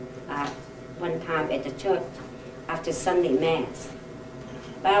blessing one time at the church after Sunday Mass.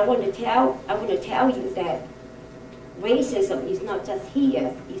 But I want to tell you that racism is not just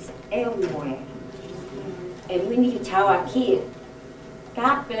here, it's everywhere. And we need to tell our kids,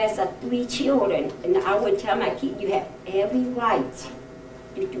 God bless our 3 children, and I would tell my kids, you have every right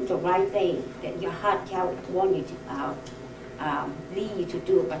to do the right thing, that your heart want you to lead you to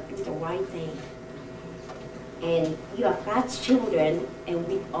do, but do the right thing. And you are God's children, and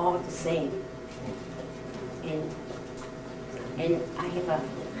we all the same. And I have a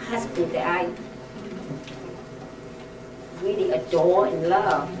husband that I really adore and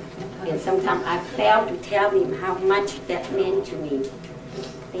love. And sometimes I fail to tell him how much that meant to me.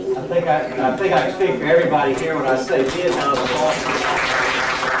 Thank you. I think I speak for everybody here when I say Vietnam is awesome.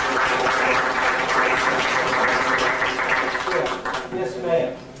 Yes,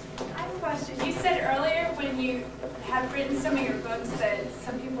 ma'am. I have a question. You said earlier when you had written some of your books that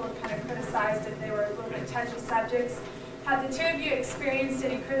some people kind of criticized that they were a little bit touchy subjects. Have the two of you experienced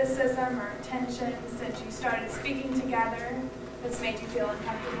any criticism or tension since you started speaking together that's made you feel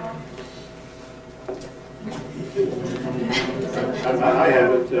uncomfortable? I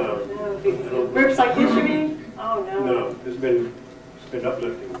haven't. Groups like this, you mean? Oh, no. No, it's been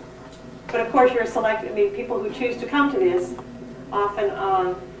uplifting. But of course, you're selected. I mean, people who choose to come to this often,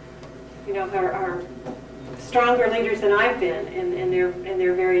 you know, are stronger leaders than I've been in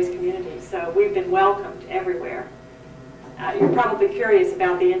their various communities. So we've been welcomed everywhere. You're probably curious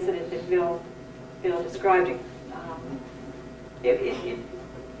about the incident that Bill described.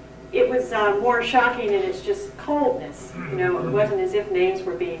 It was more shocking in its just coldness. You know, it wasn't as if names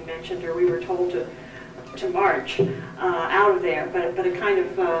were being mentioned or we were told to march out of there, but a kind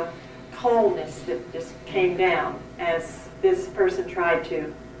of coldness that just came down as this person tried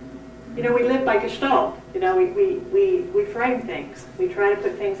to. You know, we live by Gestalt. You know, we frame things. We try to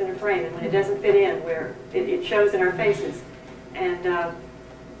put things in a frame, and when it doesn't fit in, it shows in our faces. And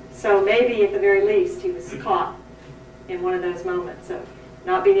so maybe at the very least, he was caught in one of those moments of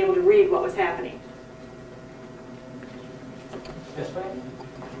not being able to read what was happening. Yes, ma'am.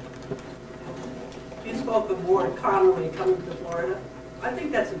 You spoke of Ward Connerly coming to Florida. I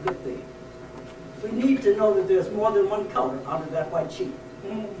think that's a good thing. We need to know that there's more than one color under that white sheet.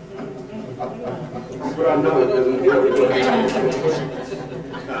 But I know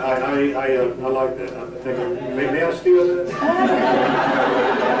I like that. I think may I steal that?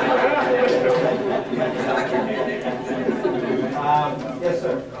 Yes,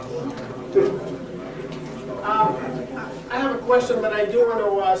 sir. I have a question, but I do want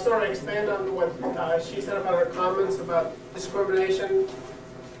to sort of expand on what she said about her comments about discrimination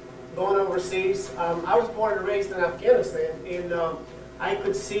going overseas. I was born and raised in Afghanistan, and I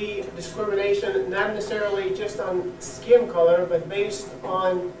could see discrimination not necessarily just on skin color, but based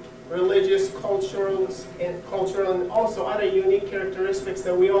on religious, cultural, and also other unique characteristics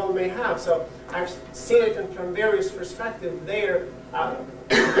that we all may have. So I've seen it from various perspectives there,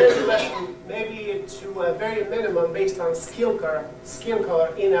 very less, maybe to a very minimum based on skin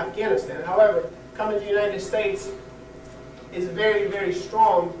color in Afghanistan. However, coming to the United States is very, very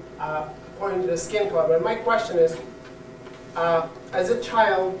strong according to the skin color. But my question is, as a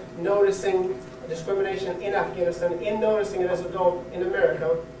child noticing discrimination in Afghanistan, and noticing it as an adult in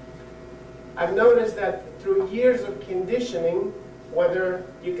America, I've noticed that through years of conditioning, whether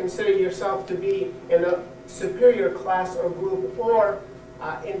you consider yourself to be in a superior class or group or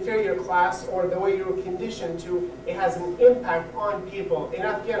inferior class, or the way you were conditioned to, it has an impact on people. In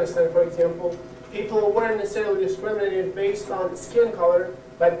Afghanistan, for example, people weren't necessarily discriminated based on skin color,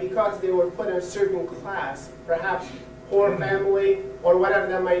 but because they were put in a certain class, perhaps poor family or whatever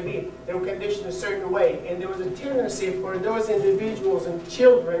that might be, they were conditioned a certain way. And there was a tendency for those individuals and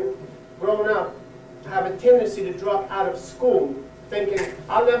children growing up to have a tendency to drop out of school, thinking,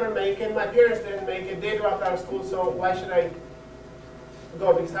 I'll never make it, my parents didn't make it, they dropped out of school, so why should I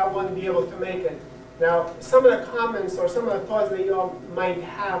go, because I wouldn't be able to make it. Now, some of the comments or some of the thoughts that you all might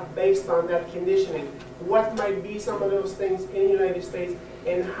have based on that conditioning, what might be some of those things in the United States,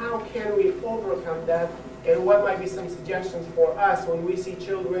 and how can we overcome that, and what might be some suggestions for us when we see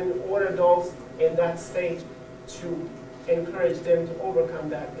children or adults in that stage to encourage them to overcome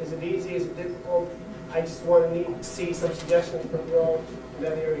that? Is it easy? Is it difficult? I just want to see some suggestions from you all in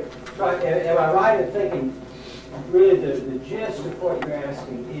that area. Right, and am I right in thinking, really the gist of what you're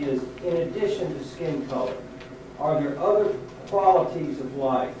asking is, in addition to skin color, are there other qualities of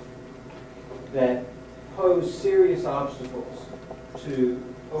life that pose serious obstacles to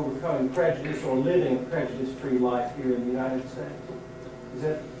overcoming prejudice or living a prejudice-free life here in the United States? Is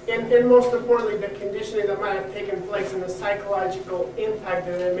that? And most importantly, the conditioning that might have taken place and the psychological impact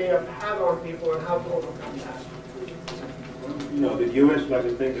that it may have had on people and how to overcome that. You know, the U.S. likes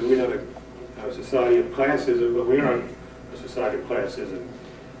to think that we're not a society of classism, but we are a society of classism.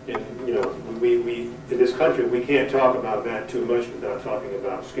 And, you know, we in this country, we can't talk about that too much without talking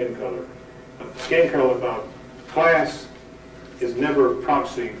about skin color. Skin color, class is never a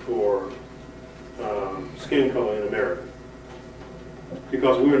proxy for skin color in America,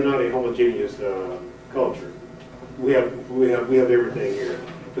 because we are not a homogeneous culture. We have everything here.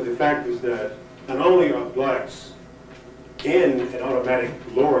 But the fact is that not only are blacks in an automatic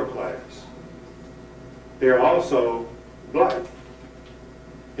lower class, they're also black.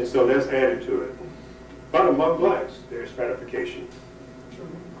 And so that's added to it. But among blacks, there's stratification.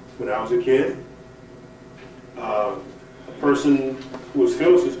 When I was a kid, a person who was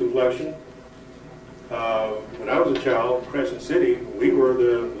Phyllis's complexion, when I was a child, Crescent City, we were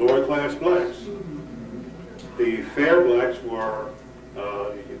the lower class blacks. The fair blacks were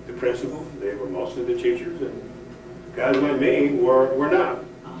the principal, they were mostly the teachers, and guys like me were not.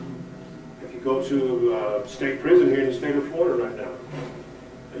 If you go to state prison here in the state of Florida right now,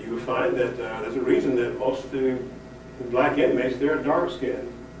 you will find that there's a reason that most of the black inmates, they're dark skinned.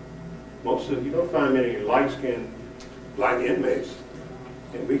 You don't find many light skinned black inmates.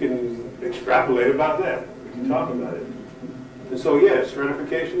 And we can extrapolate about that. We can talk about it. And so, yes,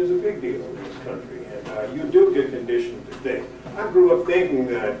 stratification is a big deal in this country. And you do get conditioned to think. I grew up thinking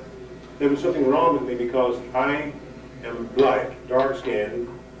that there was something wrong with me because I am black, dark skinned,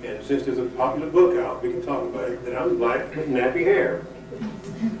 and since there's a popular book out, we can talk about it, that I'm black with nappy hair.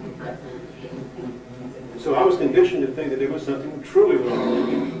 So I was conditioned to think that there was something truly wrong with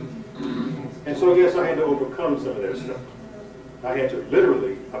me. And so, yes, I had to overcome some of that stuff. I had to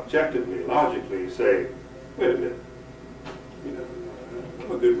literally, objectively, logically say, wait a minute, you know,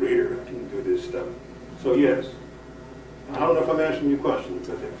 I'm a good reader, I can do this stuff. So yes, I don't know if I'm answering your question,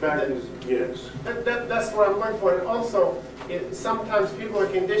 but the fact is, yes. That's what I'm looking for. And also, sometimes people are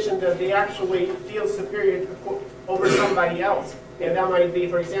conditioned that they actually feel superior over somebody else. And that might be,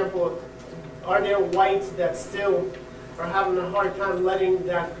 for example, are there whites that still are having a hard time letting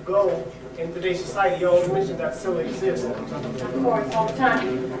that go in today's society? You always mentioned that still exists. Of course, all the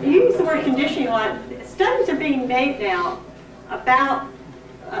time. You use the word conditioning a lot. Studies are being made now about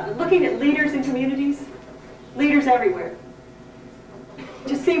looking at leaders in communities, leaders everywhere,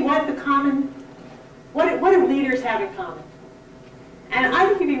 to see what do leaders have in common. And I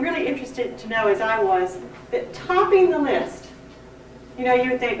think you'd be really interested to know, as I was, that topping the list, you know,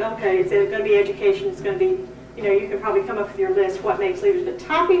 you would think, okay, it's going to be education, it's going to be, you know, you can probably come up with your list, what makes leaders, but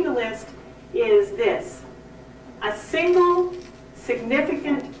topping the list is this: a single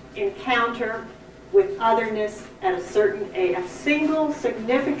significant encounter with otherness at a certain age. A single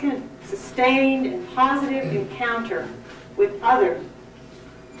significant, sustained, and positive encounter with other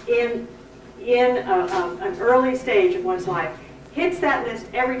in an early stage of one's life hits that list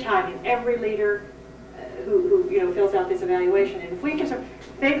every time in every leader who you know fills out this evaluation. And if we can sort of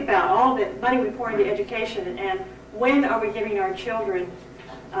think about all the money we pour into education and when are we giving our children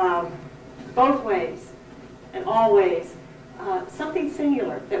both ways and always something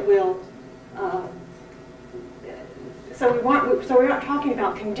singular that will so we're not talking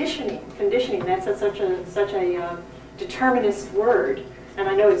about conditioning. That's such a determinist word, and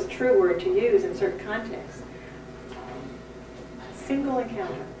I know it's a true word to use in certain contexts. Single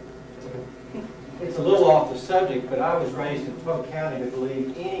encounter. It's a little off the subject, but I was raised in Polk County to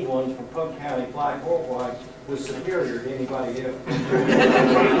believe anyone from Polk County, black or white, was superior to anybody else.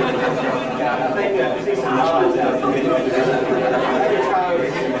 Yeah, I think there's some odds out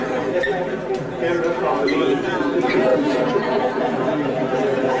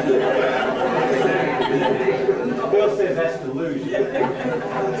Bill says that's delusion.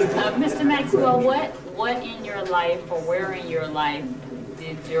 Mr. Maxwell, what in your life or where in your life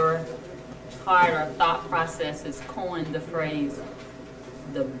did your heart or thought processes coin the phrase,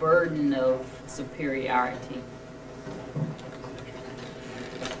 the burden of superiority?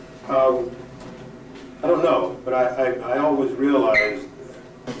 I don't know, but I always realized,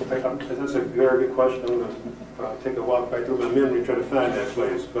 that's a very good question. I'm going to take a walk back through my memory and try to find that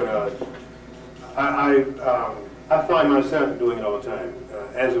place. But I find myself doing it all the time.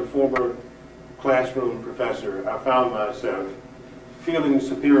 As a former classroom professor, I found myself feeling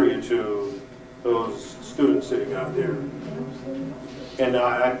superior to those students sitting out there. And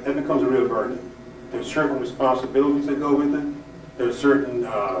that becomes a real burden. There's certain responsibilities that go with it. There's certain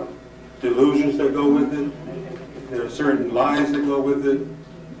delusions that go with it. There are certain lies that go with it.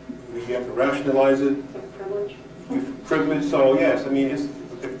 You have to rationalize it. Privilege. So yes, I mean,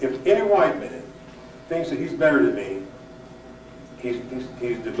 if any white man thinks that he's better than me, he's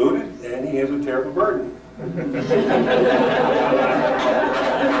deluded and he has a terrible burden.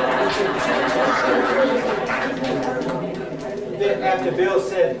 After Bill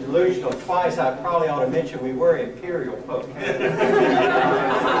said delusional twice, I probably ought to mention we were imperial folk.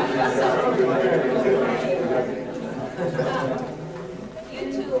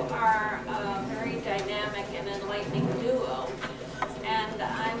 You two are a very dynamic and enlightening duo, and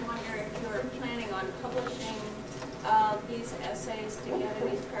I wonder if you're planning on publishing these essays together,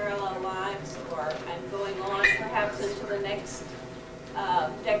 these parallel lives, and going on perhaps into the next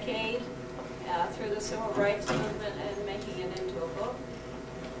decade through the civil rights movement and making it into a book?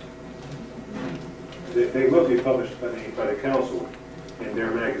 They will be published by the council in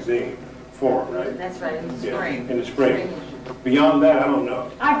their magazine form, right? That's right, in the spring. In the spring. Beyond that, I don't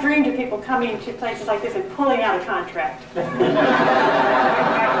know. I've dreamed of people coming to places like this and pulling out a contract. So you're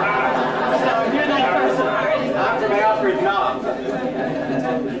that person. Not from Alfred Knox.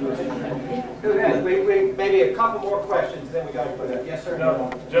 Maybe a couple more questions, then we got to put it. Yes, sir.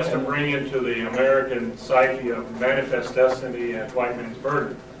 No, just to bring into the American psyche of manifest destiny and white man's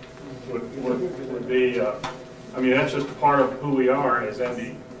burden would be, I mean, that's just part of who we are, as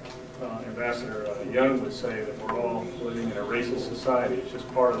Andy Ambassador Young would say, that we're all living in a racist society. It's just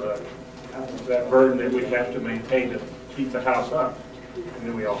part of that burden that we have to maintain to keep the house up, and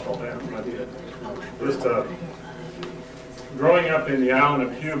then we all fall down. But just growing up in the island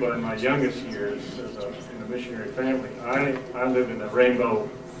of Cuba in my youngest years in a missionary family, I lived in a rainbow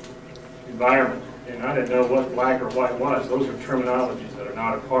environment, and I didn't know what black or white was. Those are terminologies that are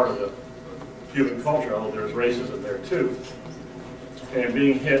not a part of the Cuban culture, although there's racism there too. And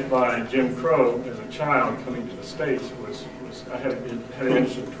being hit by Jim Crow as a child coming to the States had an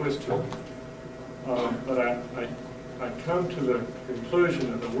interesting twist to it. But I come to the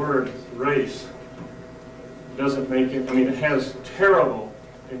conclusion that the word race doesn't make it, I mean, it has terrible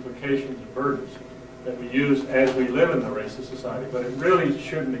implications and burdens that we use as we live in the racist society, but it really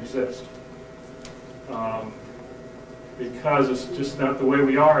shouldn't exist. Because it's just not the way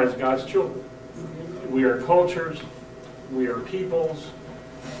we are as God's children. We are cultures, we are peoples,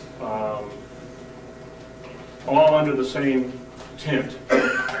 all under the same tent,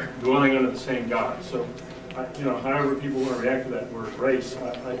 dwelling under the same God. So, you know, however people want to react to that word race, I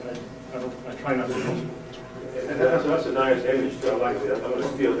try not to use it. That's a nice image, too. I like that. I'm going to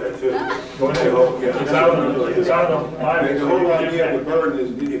steal that, too. Go ahead. It's out of the Bible. The whole idea of the burden is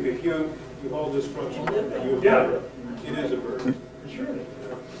if you hold this structure, it is a burden. Sure.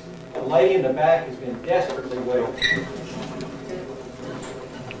 The lady in the back has been desperately waiting.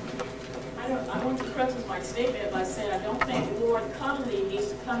 I want to preface my statement by saying I don't think Lord Connolly needs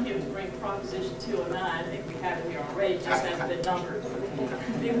to come here to bring Proposition 209. I think we have it here already, just hasn't been numbered.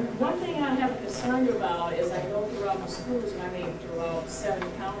 The one thing I have concerned about is I go throughout my schools, and I mean throughout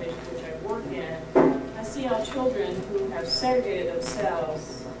 7 counties which I work in, I see our children who have segregated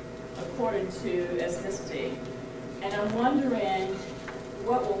themselves according to ethnicity. And I'm wondering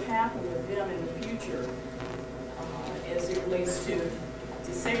what will happen with them in the future as it relates to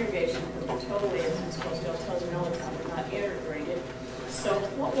desegregation, because we're totally, as Ms. Costello tells me all the time, we're not integrated. So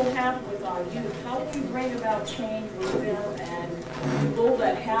what will happen with our youth? How do we bring about change with them, and will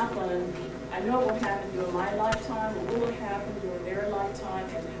that happen? I know it will happen during my lifetime, but will it happen during their lifetime,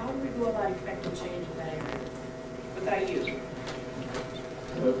 and how do we go about effective change in that area with our youth?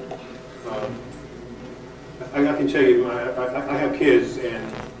 I can tell you, I have kids,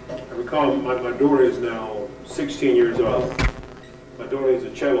 and I recall my daughter is now 16 years old. My daughter is a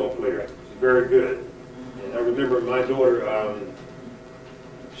cello player. She's very good. And I remember my daughter,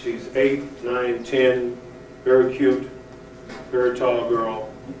 she's 8, 9, 10, very cute, very tall girl.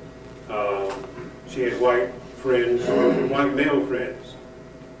 She had white friends, white male friends.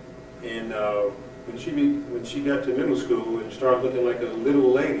 And when she got to middle school and started looking like a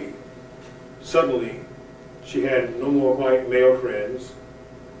little lady, suddenly she had no more white male friends.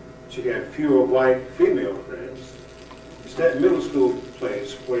 She had fewer white female friends. It's that middle school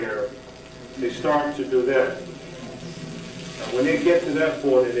place where they start to do that. Now, when they get to that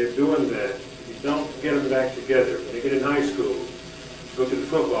point and they're doing that, you don't get them back together. When they get in high school, go to the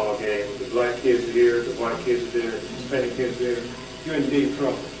football game, the black kids are here, the white kids are there, the Hispanic kids are there, you're in deep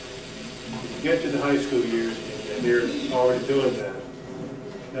trouble. If you get to the high school years and they're already doing that,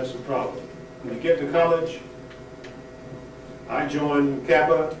 that's the problem. When you get to college, I joined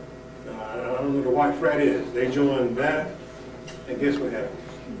Kappa. I don't know what the white frat is. They joined that, and guess what happens?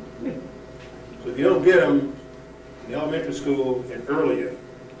 So if you don't get them in the elementary school and earlier,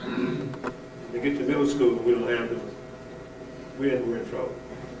 they get to middle school and we don't have them, we're in trouble.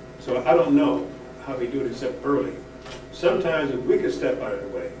 So I don't know how we do it except early. Sometimes if we could step out of the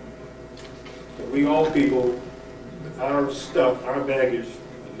way, but we old people, our stuff, our baggage,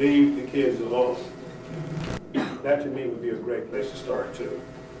 leave the kids alone. That to me would be a great place to start too.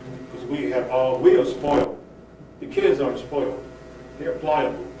 Because we are spoiled. The kids aren't spoiled. They're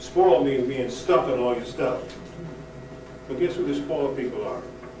pliable. Spoiled means being stuck on all your stuff. But guess who the spoiled people are?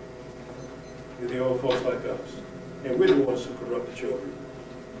 They're the old folks like us. And we're the ones who corrupt the children.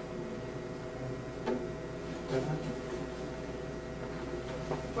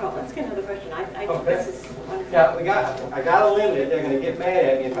 Well, let's get another question. I think Okay. this is wonderful. Yeah, I got to limit it. They're going to get mad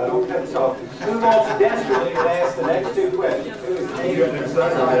at me if I don't cut this off. Who wants desperately to ask the next two questions? Who is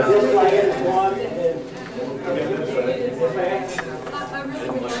this lady is one, and I really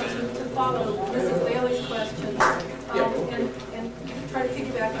would like to follow Mrs. Bailey's question and try to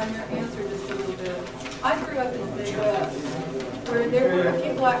piggyback on your answer just a little bit. I grew up in the Midwest, where there were a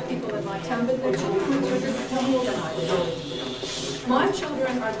few black people in my town, but the children were different organized. My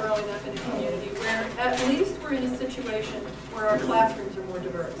children are growing up in a community where at least we're in a situation where our classrooms are more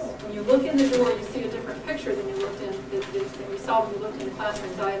diverse. When you look in the door, you see a different picture than you saw when you looked in the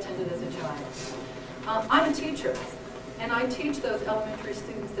classrooms I attended as a child. I'm a teacher, and I teach those elementary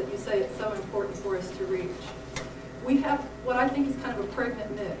students that you say it's so important for us to reach. We have what I think is kind of a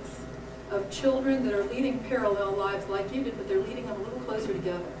pregnant mix of children that are leading parallel lives like you did, but they're leading them a little closer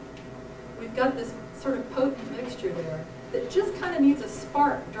together. We've got this sort of potent mixture there that just kind of needs a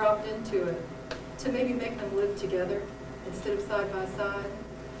spark dropped into it to maybe make them live together instead of side by side.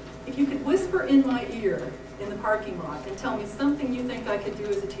 If you could whisper in my ear in the parking lot and tell me something you think I could do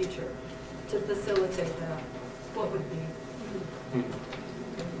as a teacher to facilitate that, what would it be?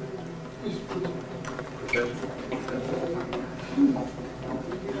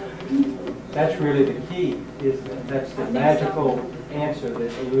 that's really the key, isn't it? That's the magical answer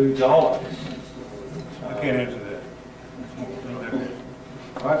that eludes all of us. I can't answer that.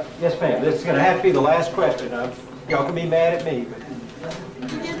 All right, yes, ma'am. This is going to have to be the last question. Y'all can be mad at me, but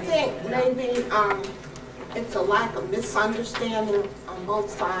Do you think maybe it's a lack of misunderstanding on both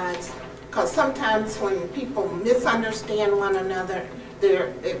sides? Because sometimes when people misunderstand one another,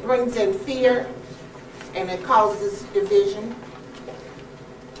 it brings in fear and it causes division.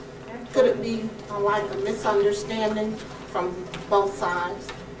 Could it be a lack of misunderstanding from both sides?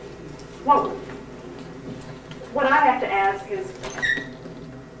 Well, what I have to ask is,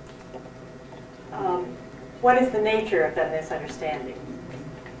 what is the nature of that misunderstanding?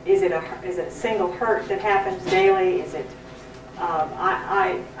 Is it a single hurt that happens daily? Is it?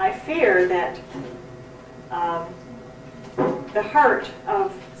 I fear that the hurt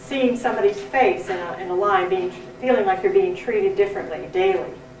of seeing somebody's face in a line, feeling like you're being treated differently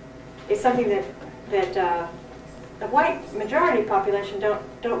daily, is something that the white majority population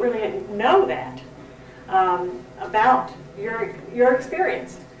don't really know that about your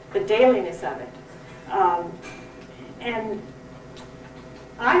experience, the dailiness of it. And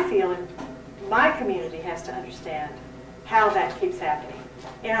I feel my community has to understand how that keeps happening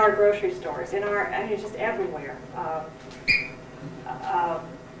in our grocery stores, just everywhere.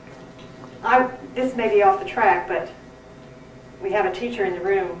 This may be off the track, but we have a teacher in the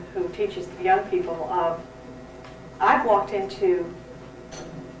room who teaches the young people. I've walked into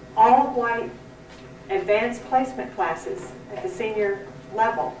all-white advanced placement classes at the senior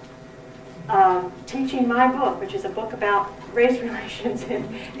level, teaching my book, which is a book about race relations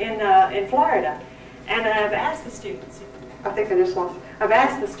in Florida. And I've asked the students, I've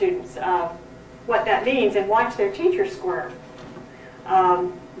asked the students what that means and watched their teachers squirm.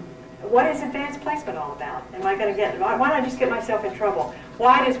 What is advanced placement all about? Am I going to why don't I just get myself in trouble?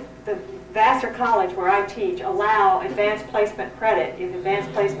 Why does the Vassar College, where I teach, allow advanced placement credit if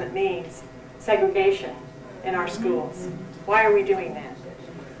advanced placement means segregation in our schools? Why are we doing that?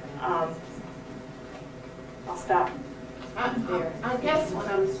 I'll stop there. I guess what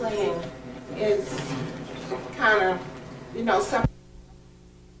I'm saying is kind of, some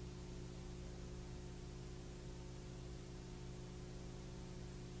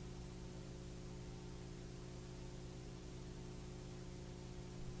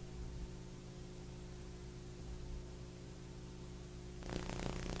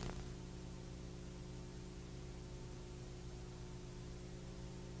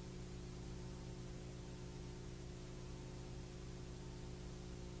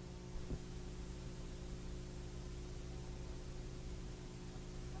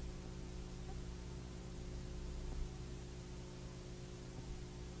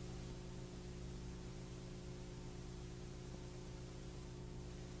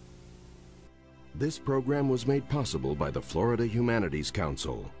This program was made possible by the Florida Humanities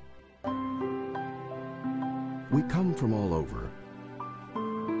Council. We come from all over,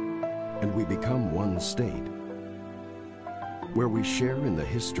 and we become one state, where we share in the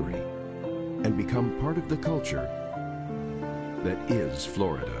history and become part of the culture that is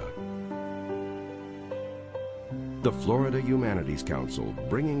Florida. The Florida Humanities Council,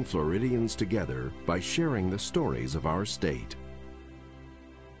 bringing Floridians together by sharing the stories of our state.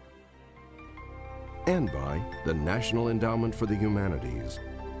 And by the National Endowment for the Humanities,